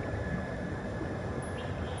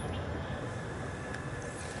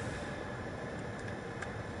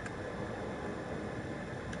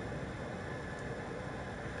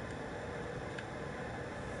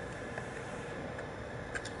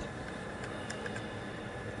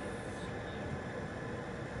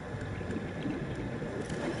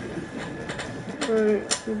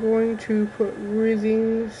 Alright, we're going to put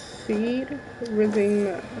writhing seed.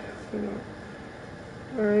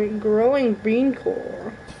 Alright, growing bean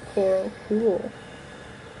coral. Cool.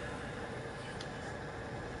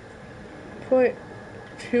 Put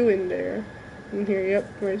 2 in there. In here,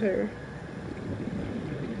 yep, right there.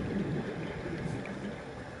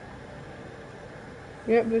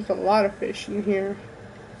 Yep, there's a lot of fish in here.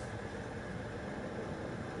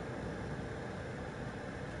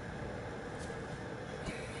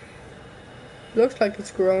 Looks like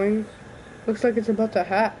it's growing. Looks like it's about to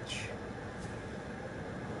hatch.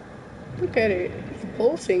 Look at it. It's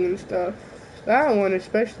pulsing and stuff. That one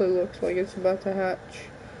especially looks like it's about to hatch.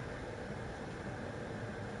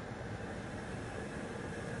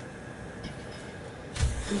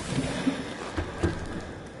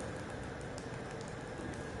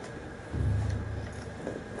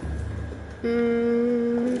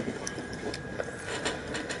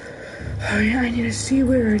 Oh yeah, I need to see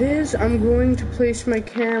where it is. I'm going to place my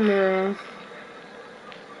camera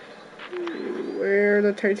where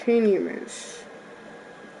the titanium is,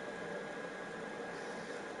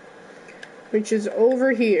 which is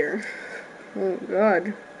over here. Oh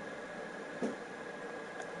god.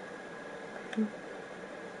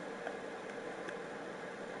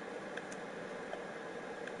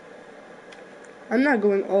 I'm not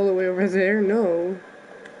going all the way over there, no.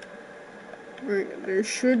 Alright, there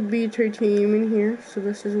should be titanium in here, so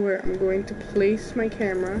this is where I'm going to place my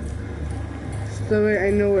camera, so that way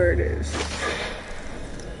I know where it is.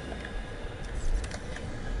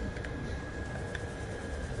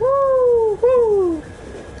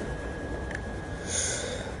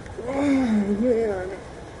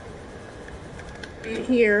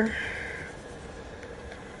 here.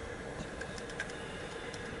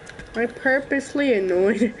 I purposely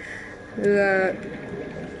annoyed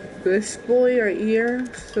this boy right here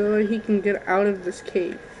so he can get out of this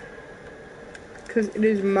cave. Because it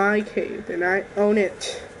is my cave and I own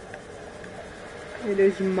it. It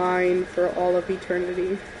is mine for all of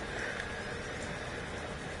eternity.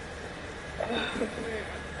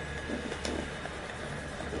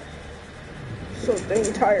 So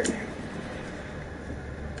dang tired.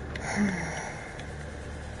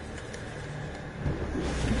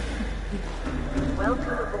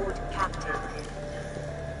 Welcome aboard, Captain.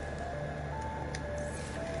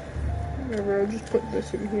 Whatever, I'll just put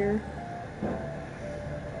this in here.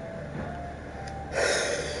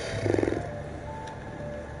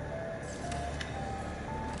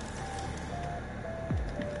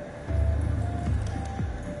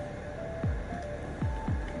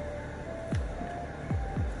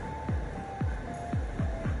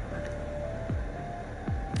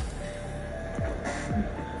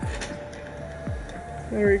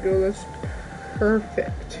 There we go, that's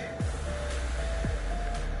perfect.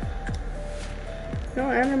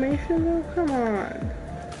 No animation though? Come on.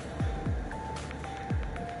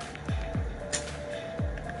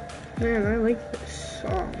 Man, I like this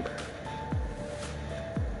song.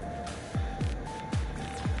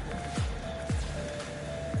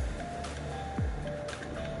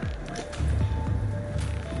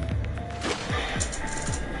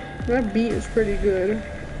 That beat is pretty good.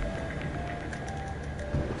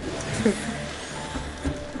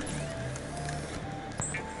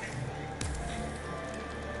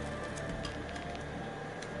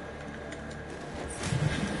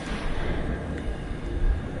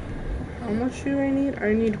 How much do I need?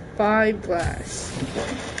 I need 5 glass.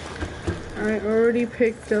 I already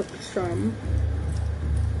picked up some.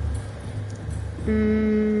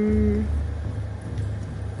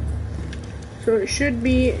 So it should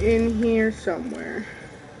be in here somewhere.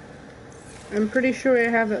 I'm pretty sure I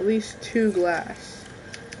have at least 2 glass.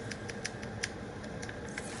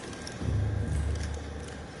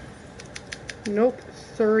 Nope,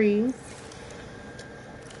 3.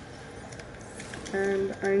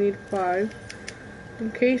 And I need 5.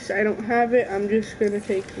 In case I don't have it, I'm just gonna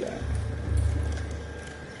take that.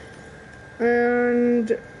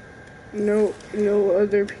 And no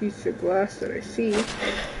other piece of glass that I see.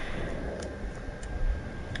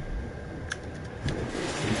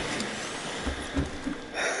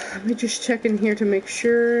 Let me just check in here to make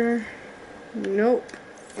sure. Nope.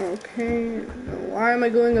 Okay. No, why am I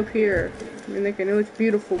going up here? I mean, like, I know it's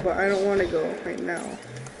beautiful, but I don't want to go right now.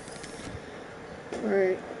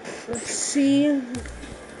 Alright. Let's see.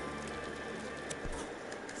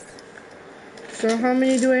 So how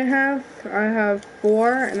many do I have? I have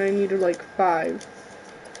 4, and I need like 5.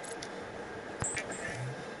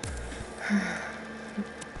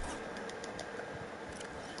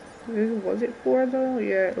 Was it 4 though?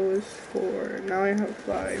 Yeah, it was 4. Now I have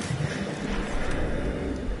 5.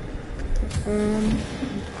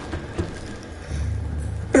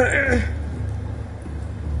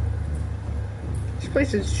 This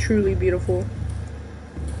place is truly beautiful.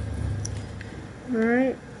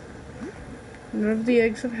 Alright. None of the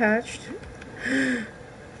eggs have hatched.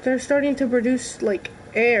 They're starting to produce, like,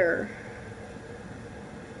 air.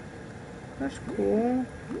 That's cool.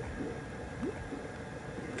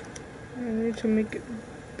 I need to make it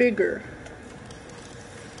bigger.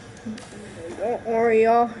 Don't worry,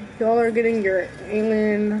 y'all. Y'all are getting your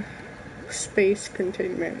alien space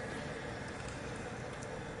containment.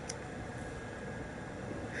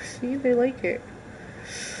 See, they like it.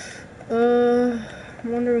 I'm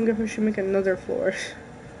wondering if I should make another floor.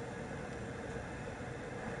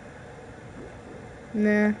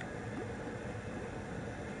 Nah.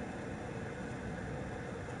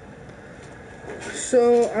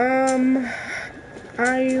 So,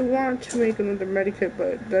 I want to make another medikit,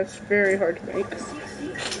 but that's very hard to make.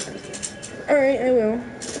 Alright, I will.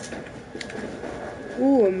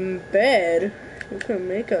 Ooh, a bed. We can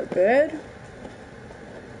make a bed?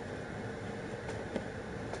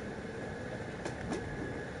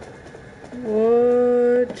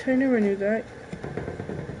 What? I never knew that.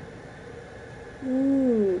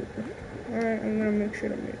 Ooh. Alright, I'm gonna make sure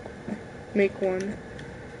to make one.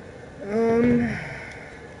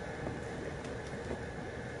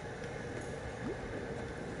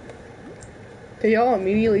 They all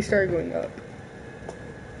immediately start going up.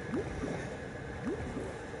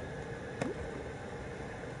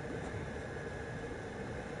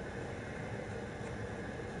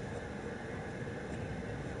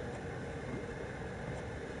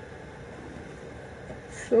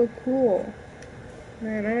 So cool.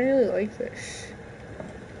 Man, I really like this.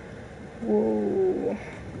 Whoa.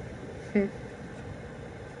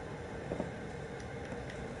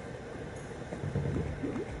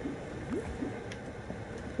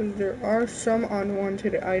 There are some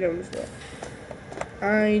unwanted items though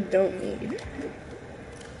I don't need.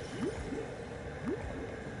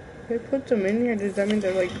 If I put them in here, does that mean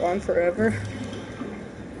they're like gone forever?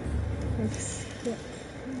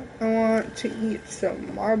 I want to eat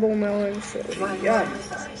some marble melon, so yum.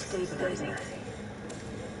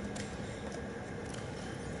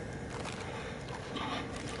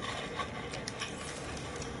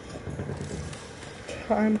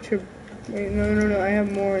 Time to wait, no, I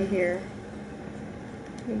have more in here.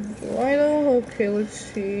 Do I though? Okay, let's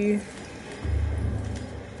see.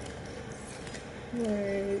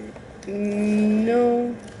 Wait,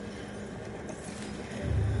 no.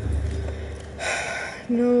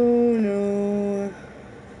 No.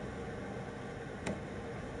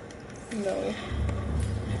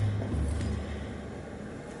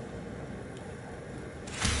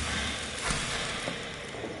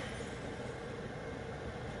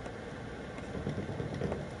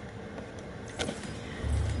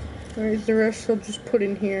 Where's the rest? I'll just put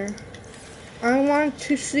in here. I want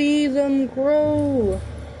to see them grow.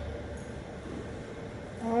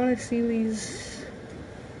 I want to see these.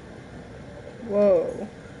 Whoa.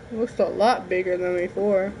 It looks a lot bigger than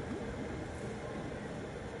before.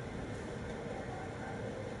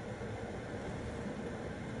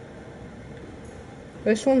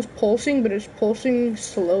 This one's pulsing, but it's pulsing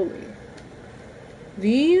slowly.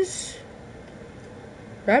 These?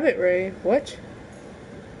 Rabbit ray. What?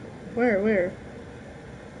 Where?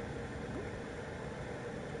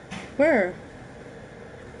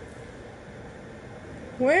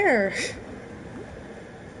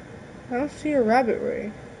 I don't see a rabbit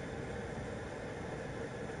ray.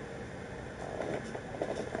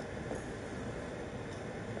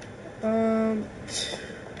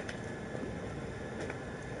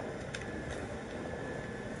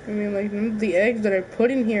 I mean, like, none of the eggs that I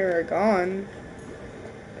put in here are gone.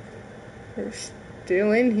 They're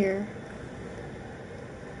still in here.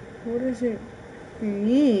 What does it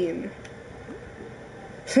mean?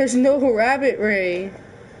 There's no rabbit ray.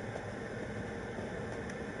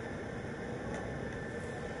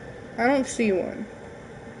 I don't see one.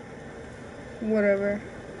 Whatever.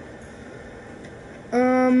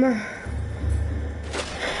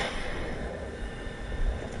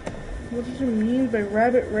 What does it mean by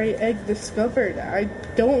rabbit ray egg discovered? I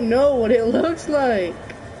don't know what it looks like.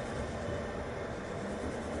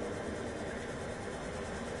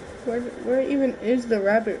 Where even is the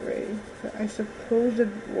rabbit ray? I suppose it.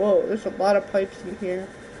 Whoa, there's a lot of pipes in here.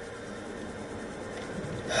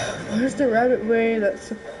 Where's the rabbit ray that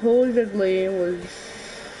supposedly was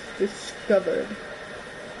discovered?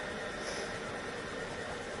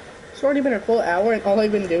 It's already been a full hour and all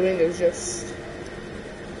I've been doing is just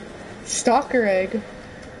stalker egg.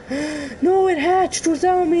 No, it hatched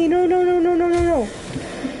without me. No.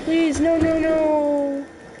 Please, no.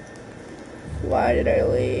 Why did I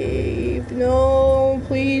leave? No,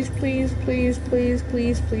 please.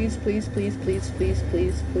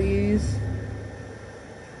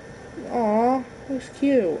 Aw, that's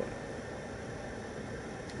cute.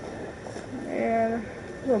 Man,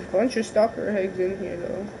 there's a bunch of stalker eggs in here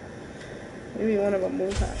though. Maybe one of them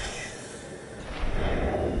will hatch.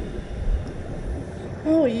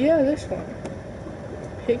 Oh yeah, this one.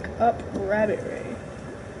 Pick up rabbit ray.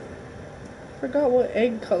 Forgot what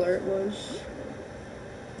egg color it was.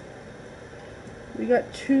 We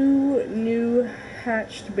got 2 new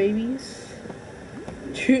hatched babies.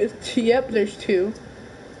 Yep, there's 2.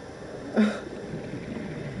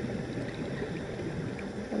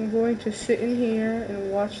 I'm going to sit in here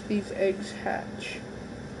and watch these eggs hatch.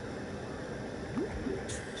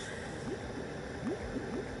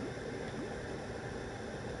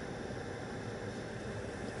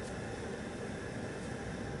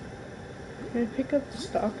 Can I pick up the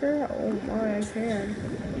stalker? Oh my, I can.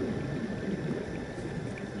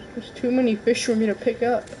 There's too many fish for me to pick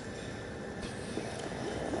up.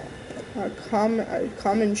 A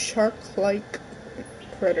common shark-like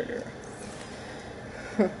predator.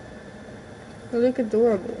 They look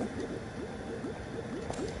adorable.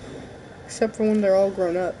 Except for when they're all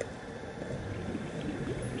grown up.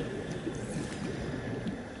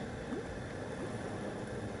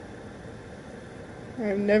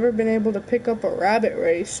 I've never been able to pick up a rabbit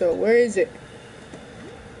ray, so where is it?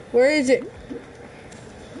 Where is it?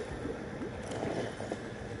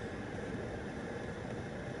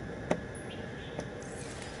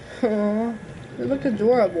 Aww, they look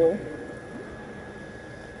adorable.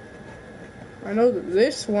 I know that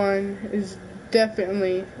this one is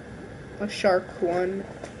definitely a shark one.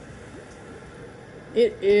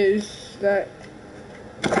 It is that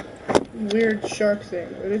weird shark thing.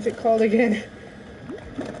 What is it called again?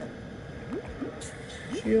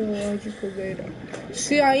 Geological data.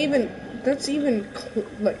 See, that's even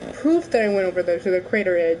like proof that I went over there to the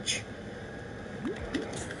crater edge.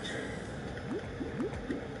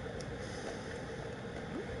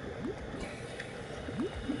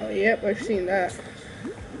 Oh, yep, I've seen that.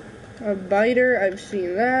 A biter, I've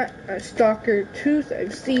seen that. A stalker tooth,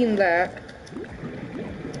 I've seen that.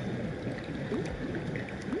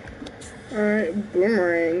 Alright,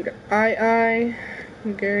 boomerang.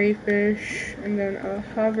 Gary fish, and then a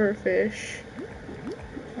hoverfish.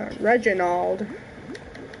 Reginald.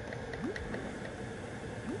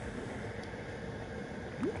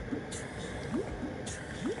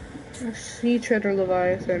 A sea treader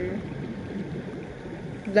leviathan.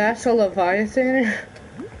 That's a leviathan?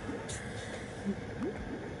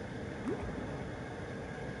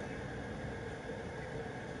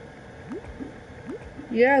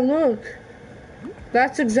 Yeah, look.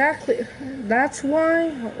 That's why?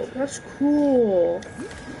 Oh, that's cool.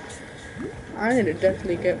 I need to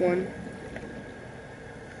definitely get one.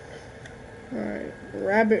 Alright,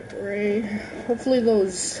 rabbit ray. Hopefully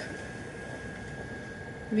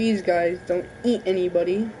these guys don't eat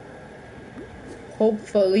anybody.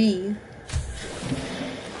 Hopefully.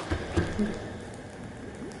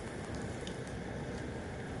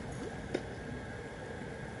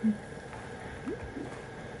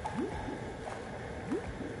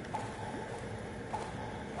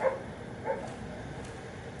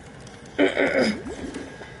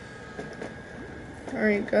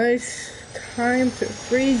 Alright guys, time to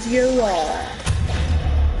freeze you all.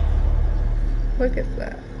 Look at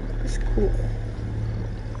that. That's cool.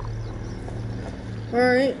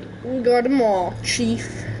 Alright, we got them all,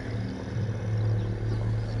 Chief.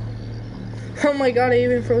 Oh my god, I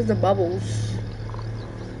even froze the bubbles.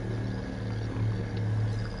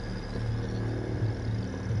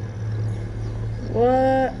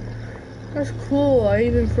 What? That's cool, I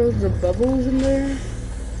even froze the bubbles in there.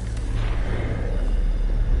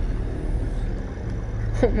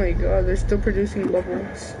 Oh my god, they're still producing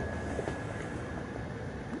bubbles.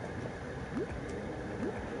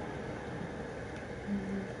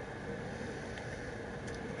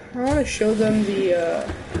 I want to show them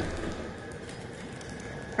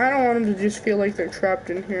I don't want them to just feel like they're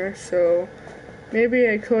trapped in here, so maybe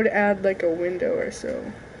I could add like a window or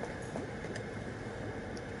so.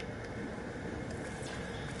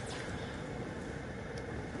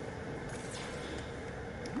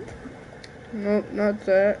 Nope, not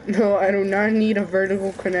that. No, I do not need a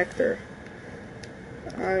vertical connector.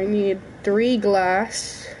 I need 3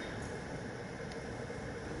 glass.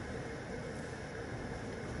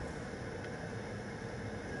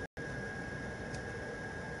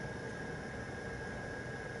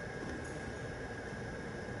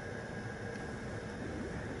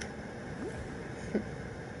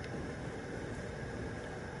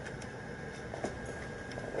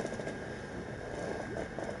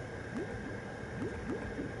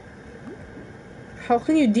 How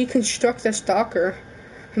can you deconstruct a stalker,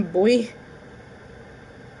 boy?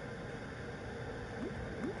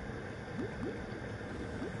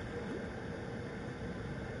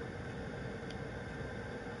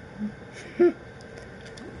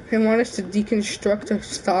 They want us to deconstruct a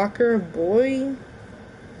stalker, boy?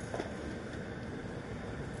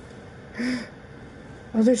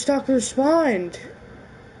 Other stalkers spawned.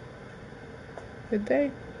 Did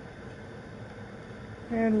they?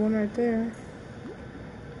 I had one right there.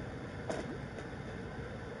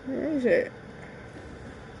 Where is it?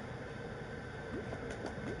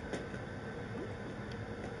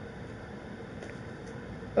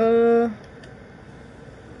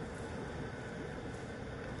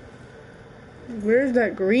 Where's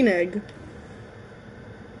that green egg?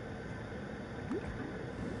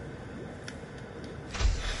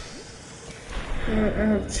 I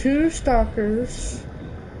have 2 stalkers.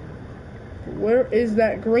 Where is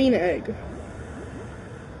that green egg?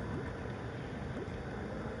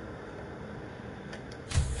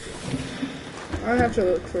 I have to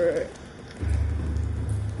look for it.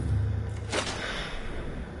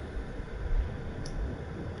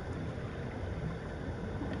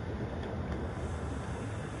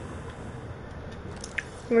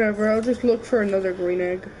 Whatever, I'll just look for another green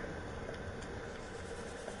egg.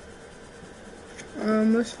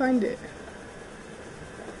 Let's find it.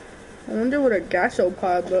 I wonder what a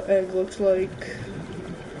gasopod egg looks like.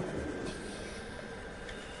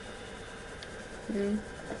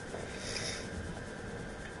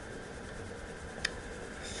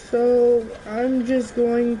 So I'm just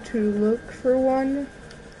going to look for one.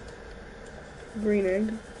 Green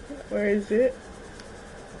egg. Where is it?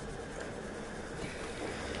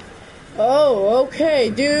 Oh, okay,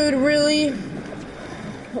 dude, really?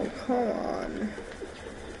 Oh, come on.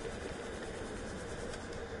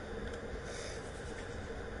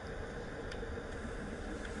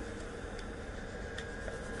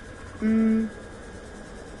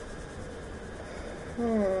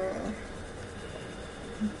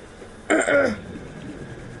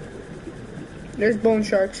 There's bone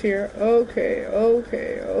sharks here. Okay,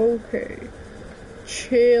 okay, okay.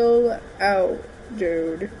 Chill out,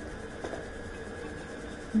 dude.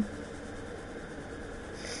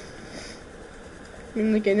 I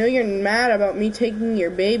mean, like, I know you're mad about me taking your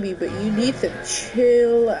baby, but you need to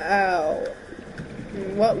chill out.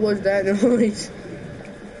 What was that noise?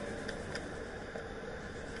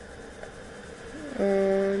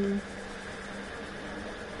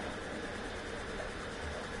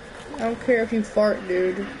 I don't care if you fart,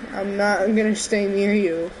 dude. I'm gonna stay near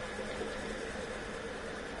you.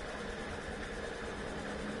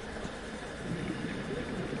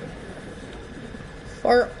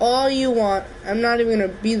 Fart all you want. I'm not even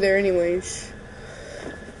gonna be there anyways.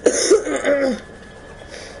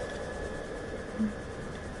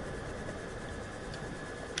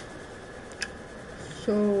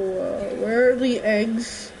 So, where are the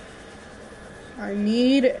eggs? I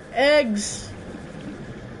need eggs.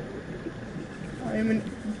 I am a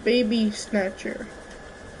baby snatcher.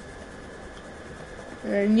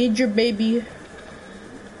 And I need your baby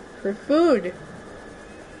for food.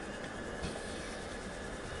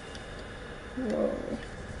 Whoa.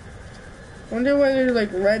 Wonder why there's like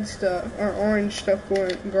red stuff or orange stuff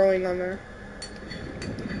growing on there.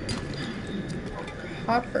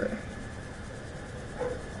 Copper.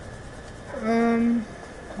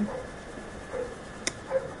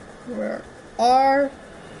 Where are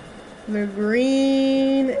the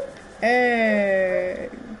green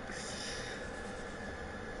eggs?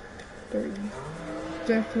 They're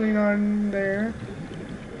definitely not in there.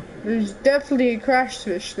 There's definitely a crash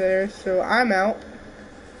fish there, so I'm out.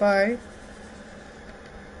 Bye.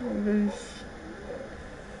 There's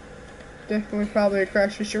definitely probably a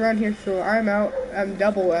crash fish around here, so I'm out. I'm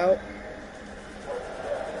double out.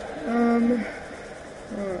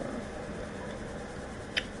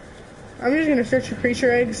 I'm just gonna search for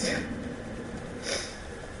creature eggs.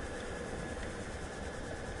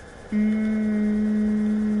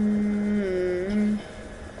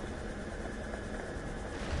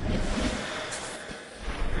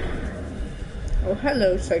 Oh,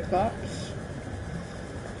 hello, Cyclops.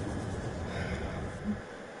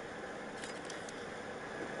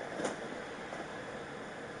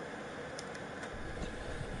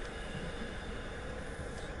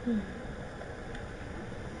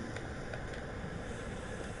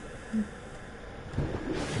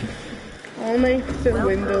 I'll make the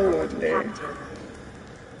window one day.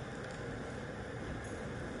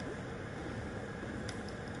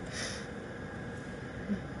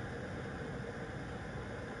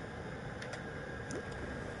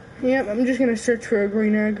 Yep, I'm just gonna search for a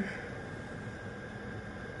green egg.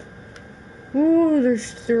 Ooh,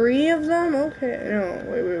 there's 3 of them? Okay, no,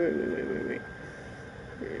 wait.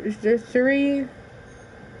 Is there 3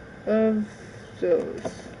 of those?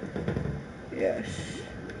 Yes.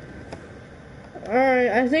 Alright,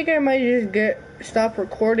 I think I might just stop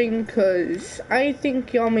recording, because I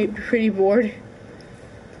think y'all might be pretty bored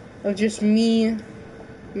of just me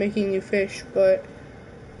making new fish, but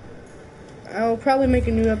I'll probably make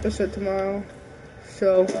a new episode tomorrow.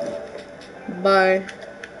 So, bye.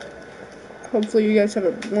 Hopefully you guys have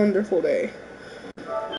a wonderful day.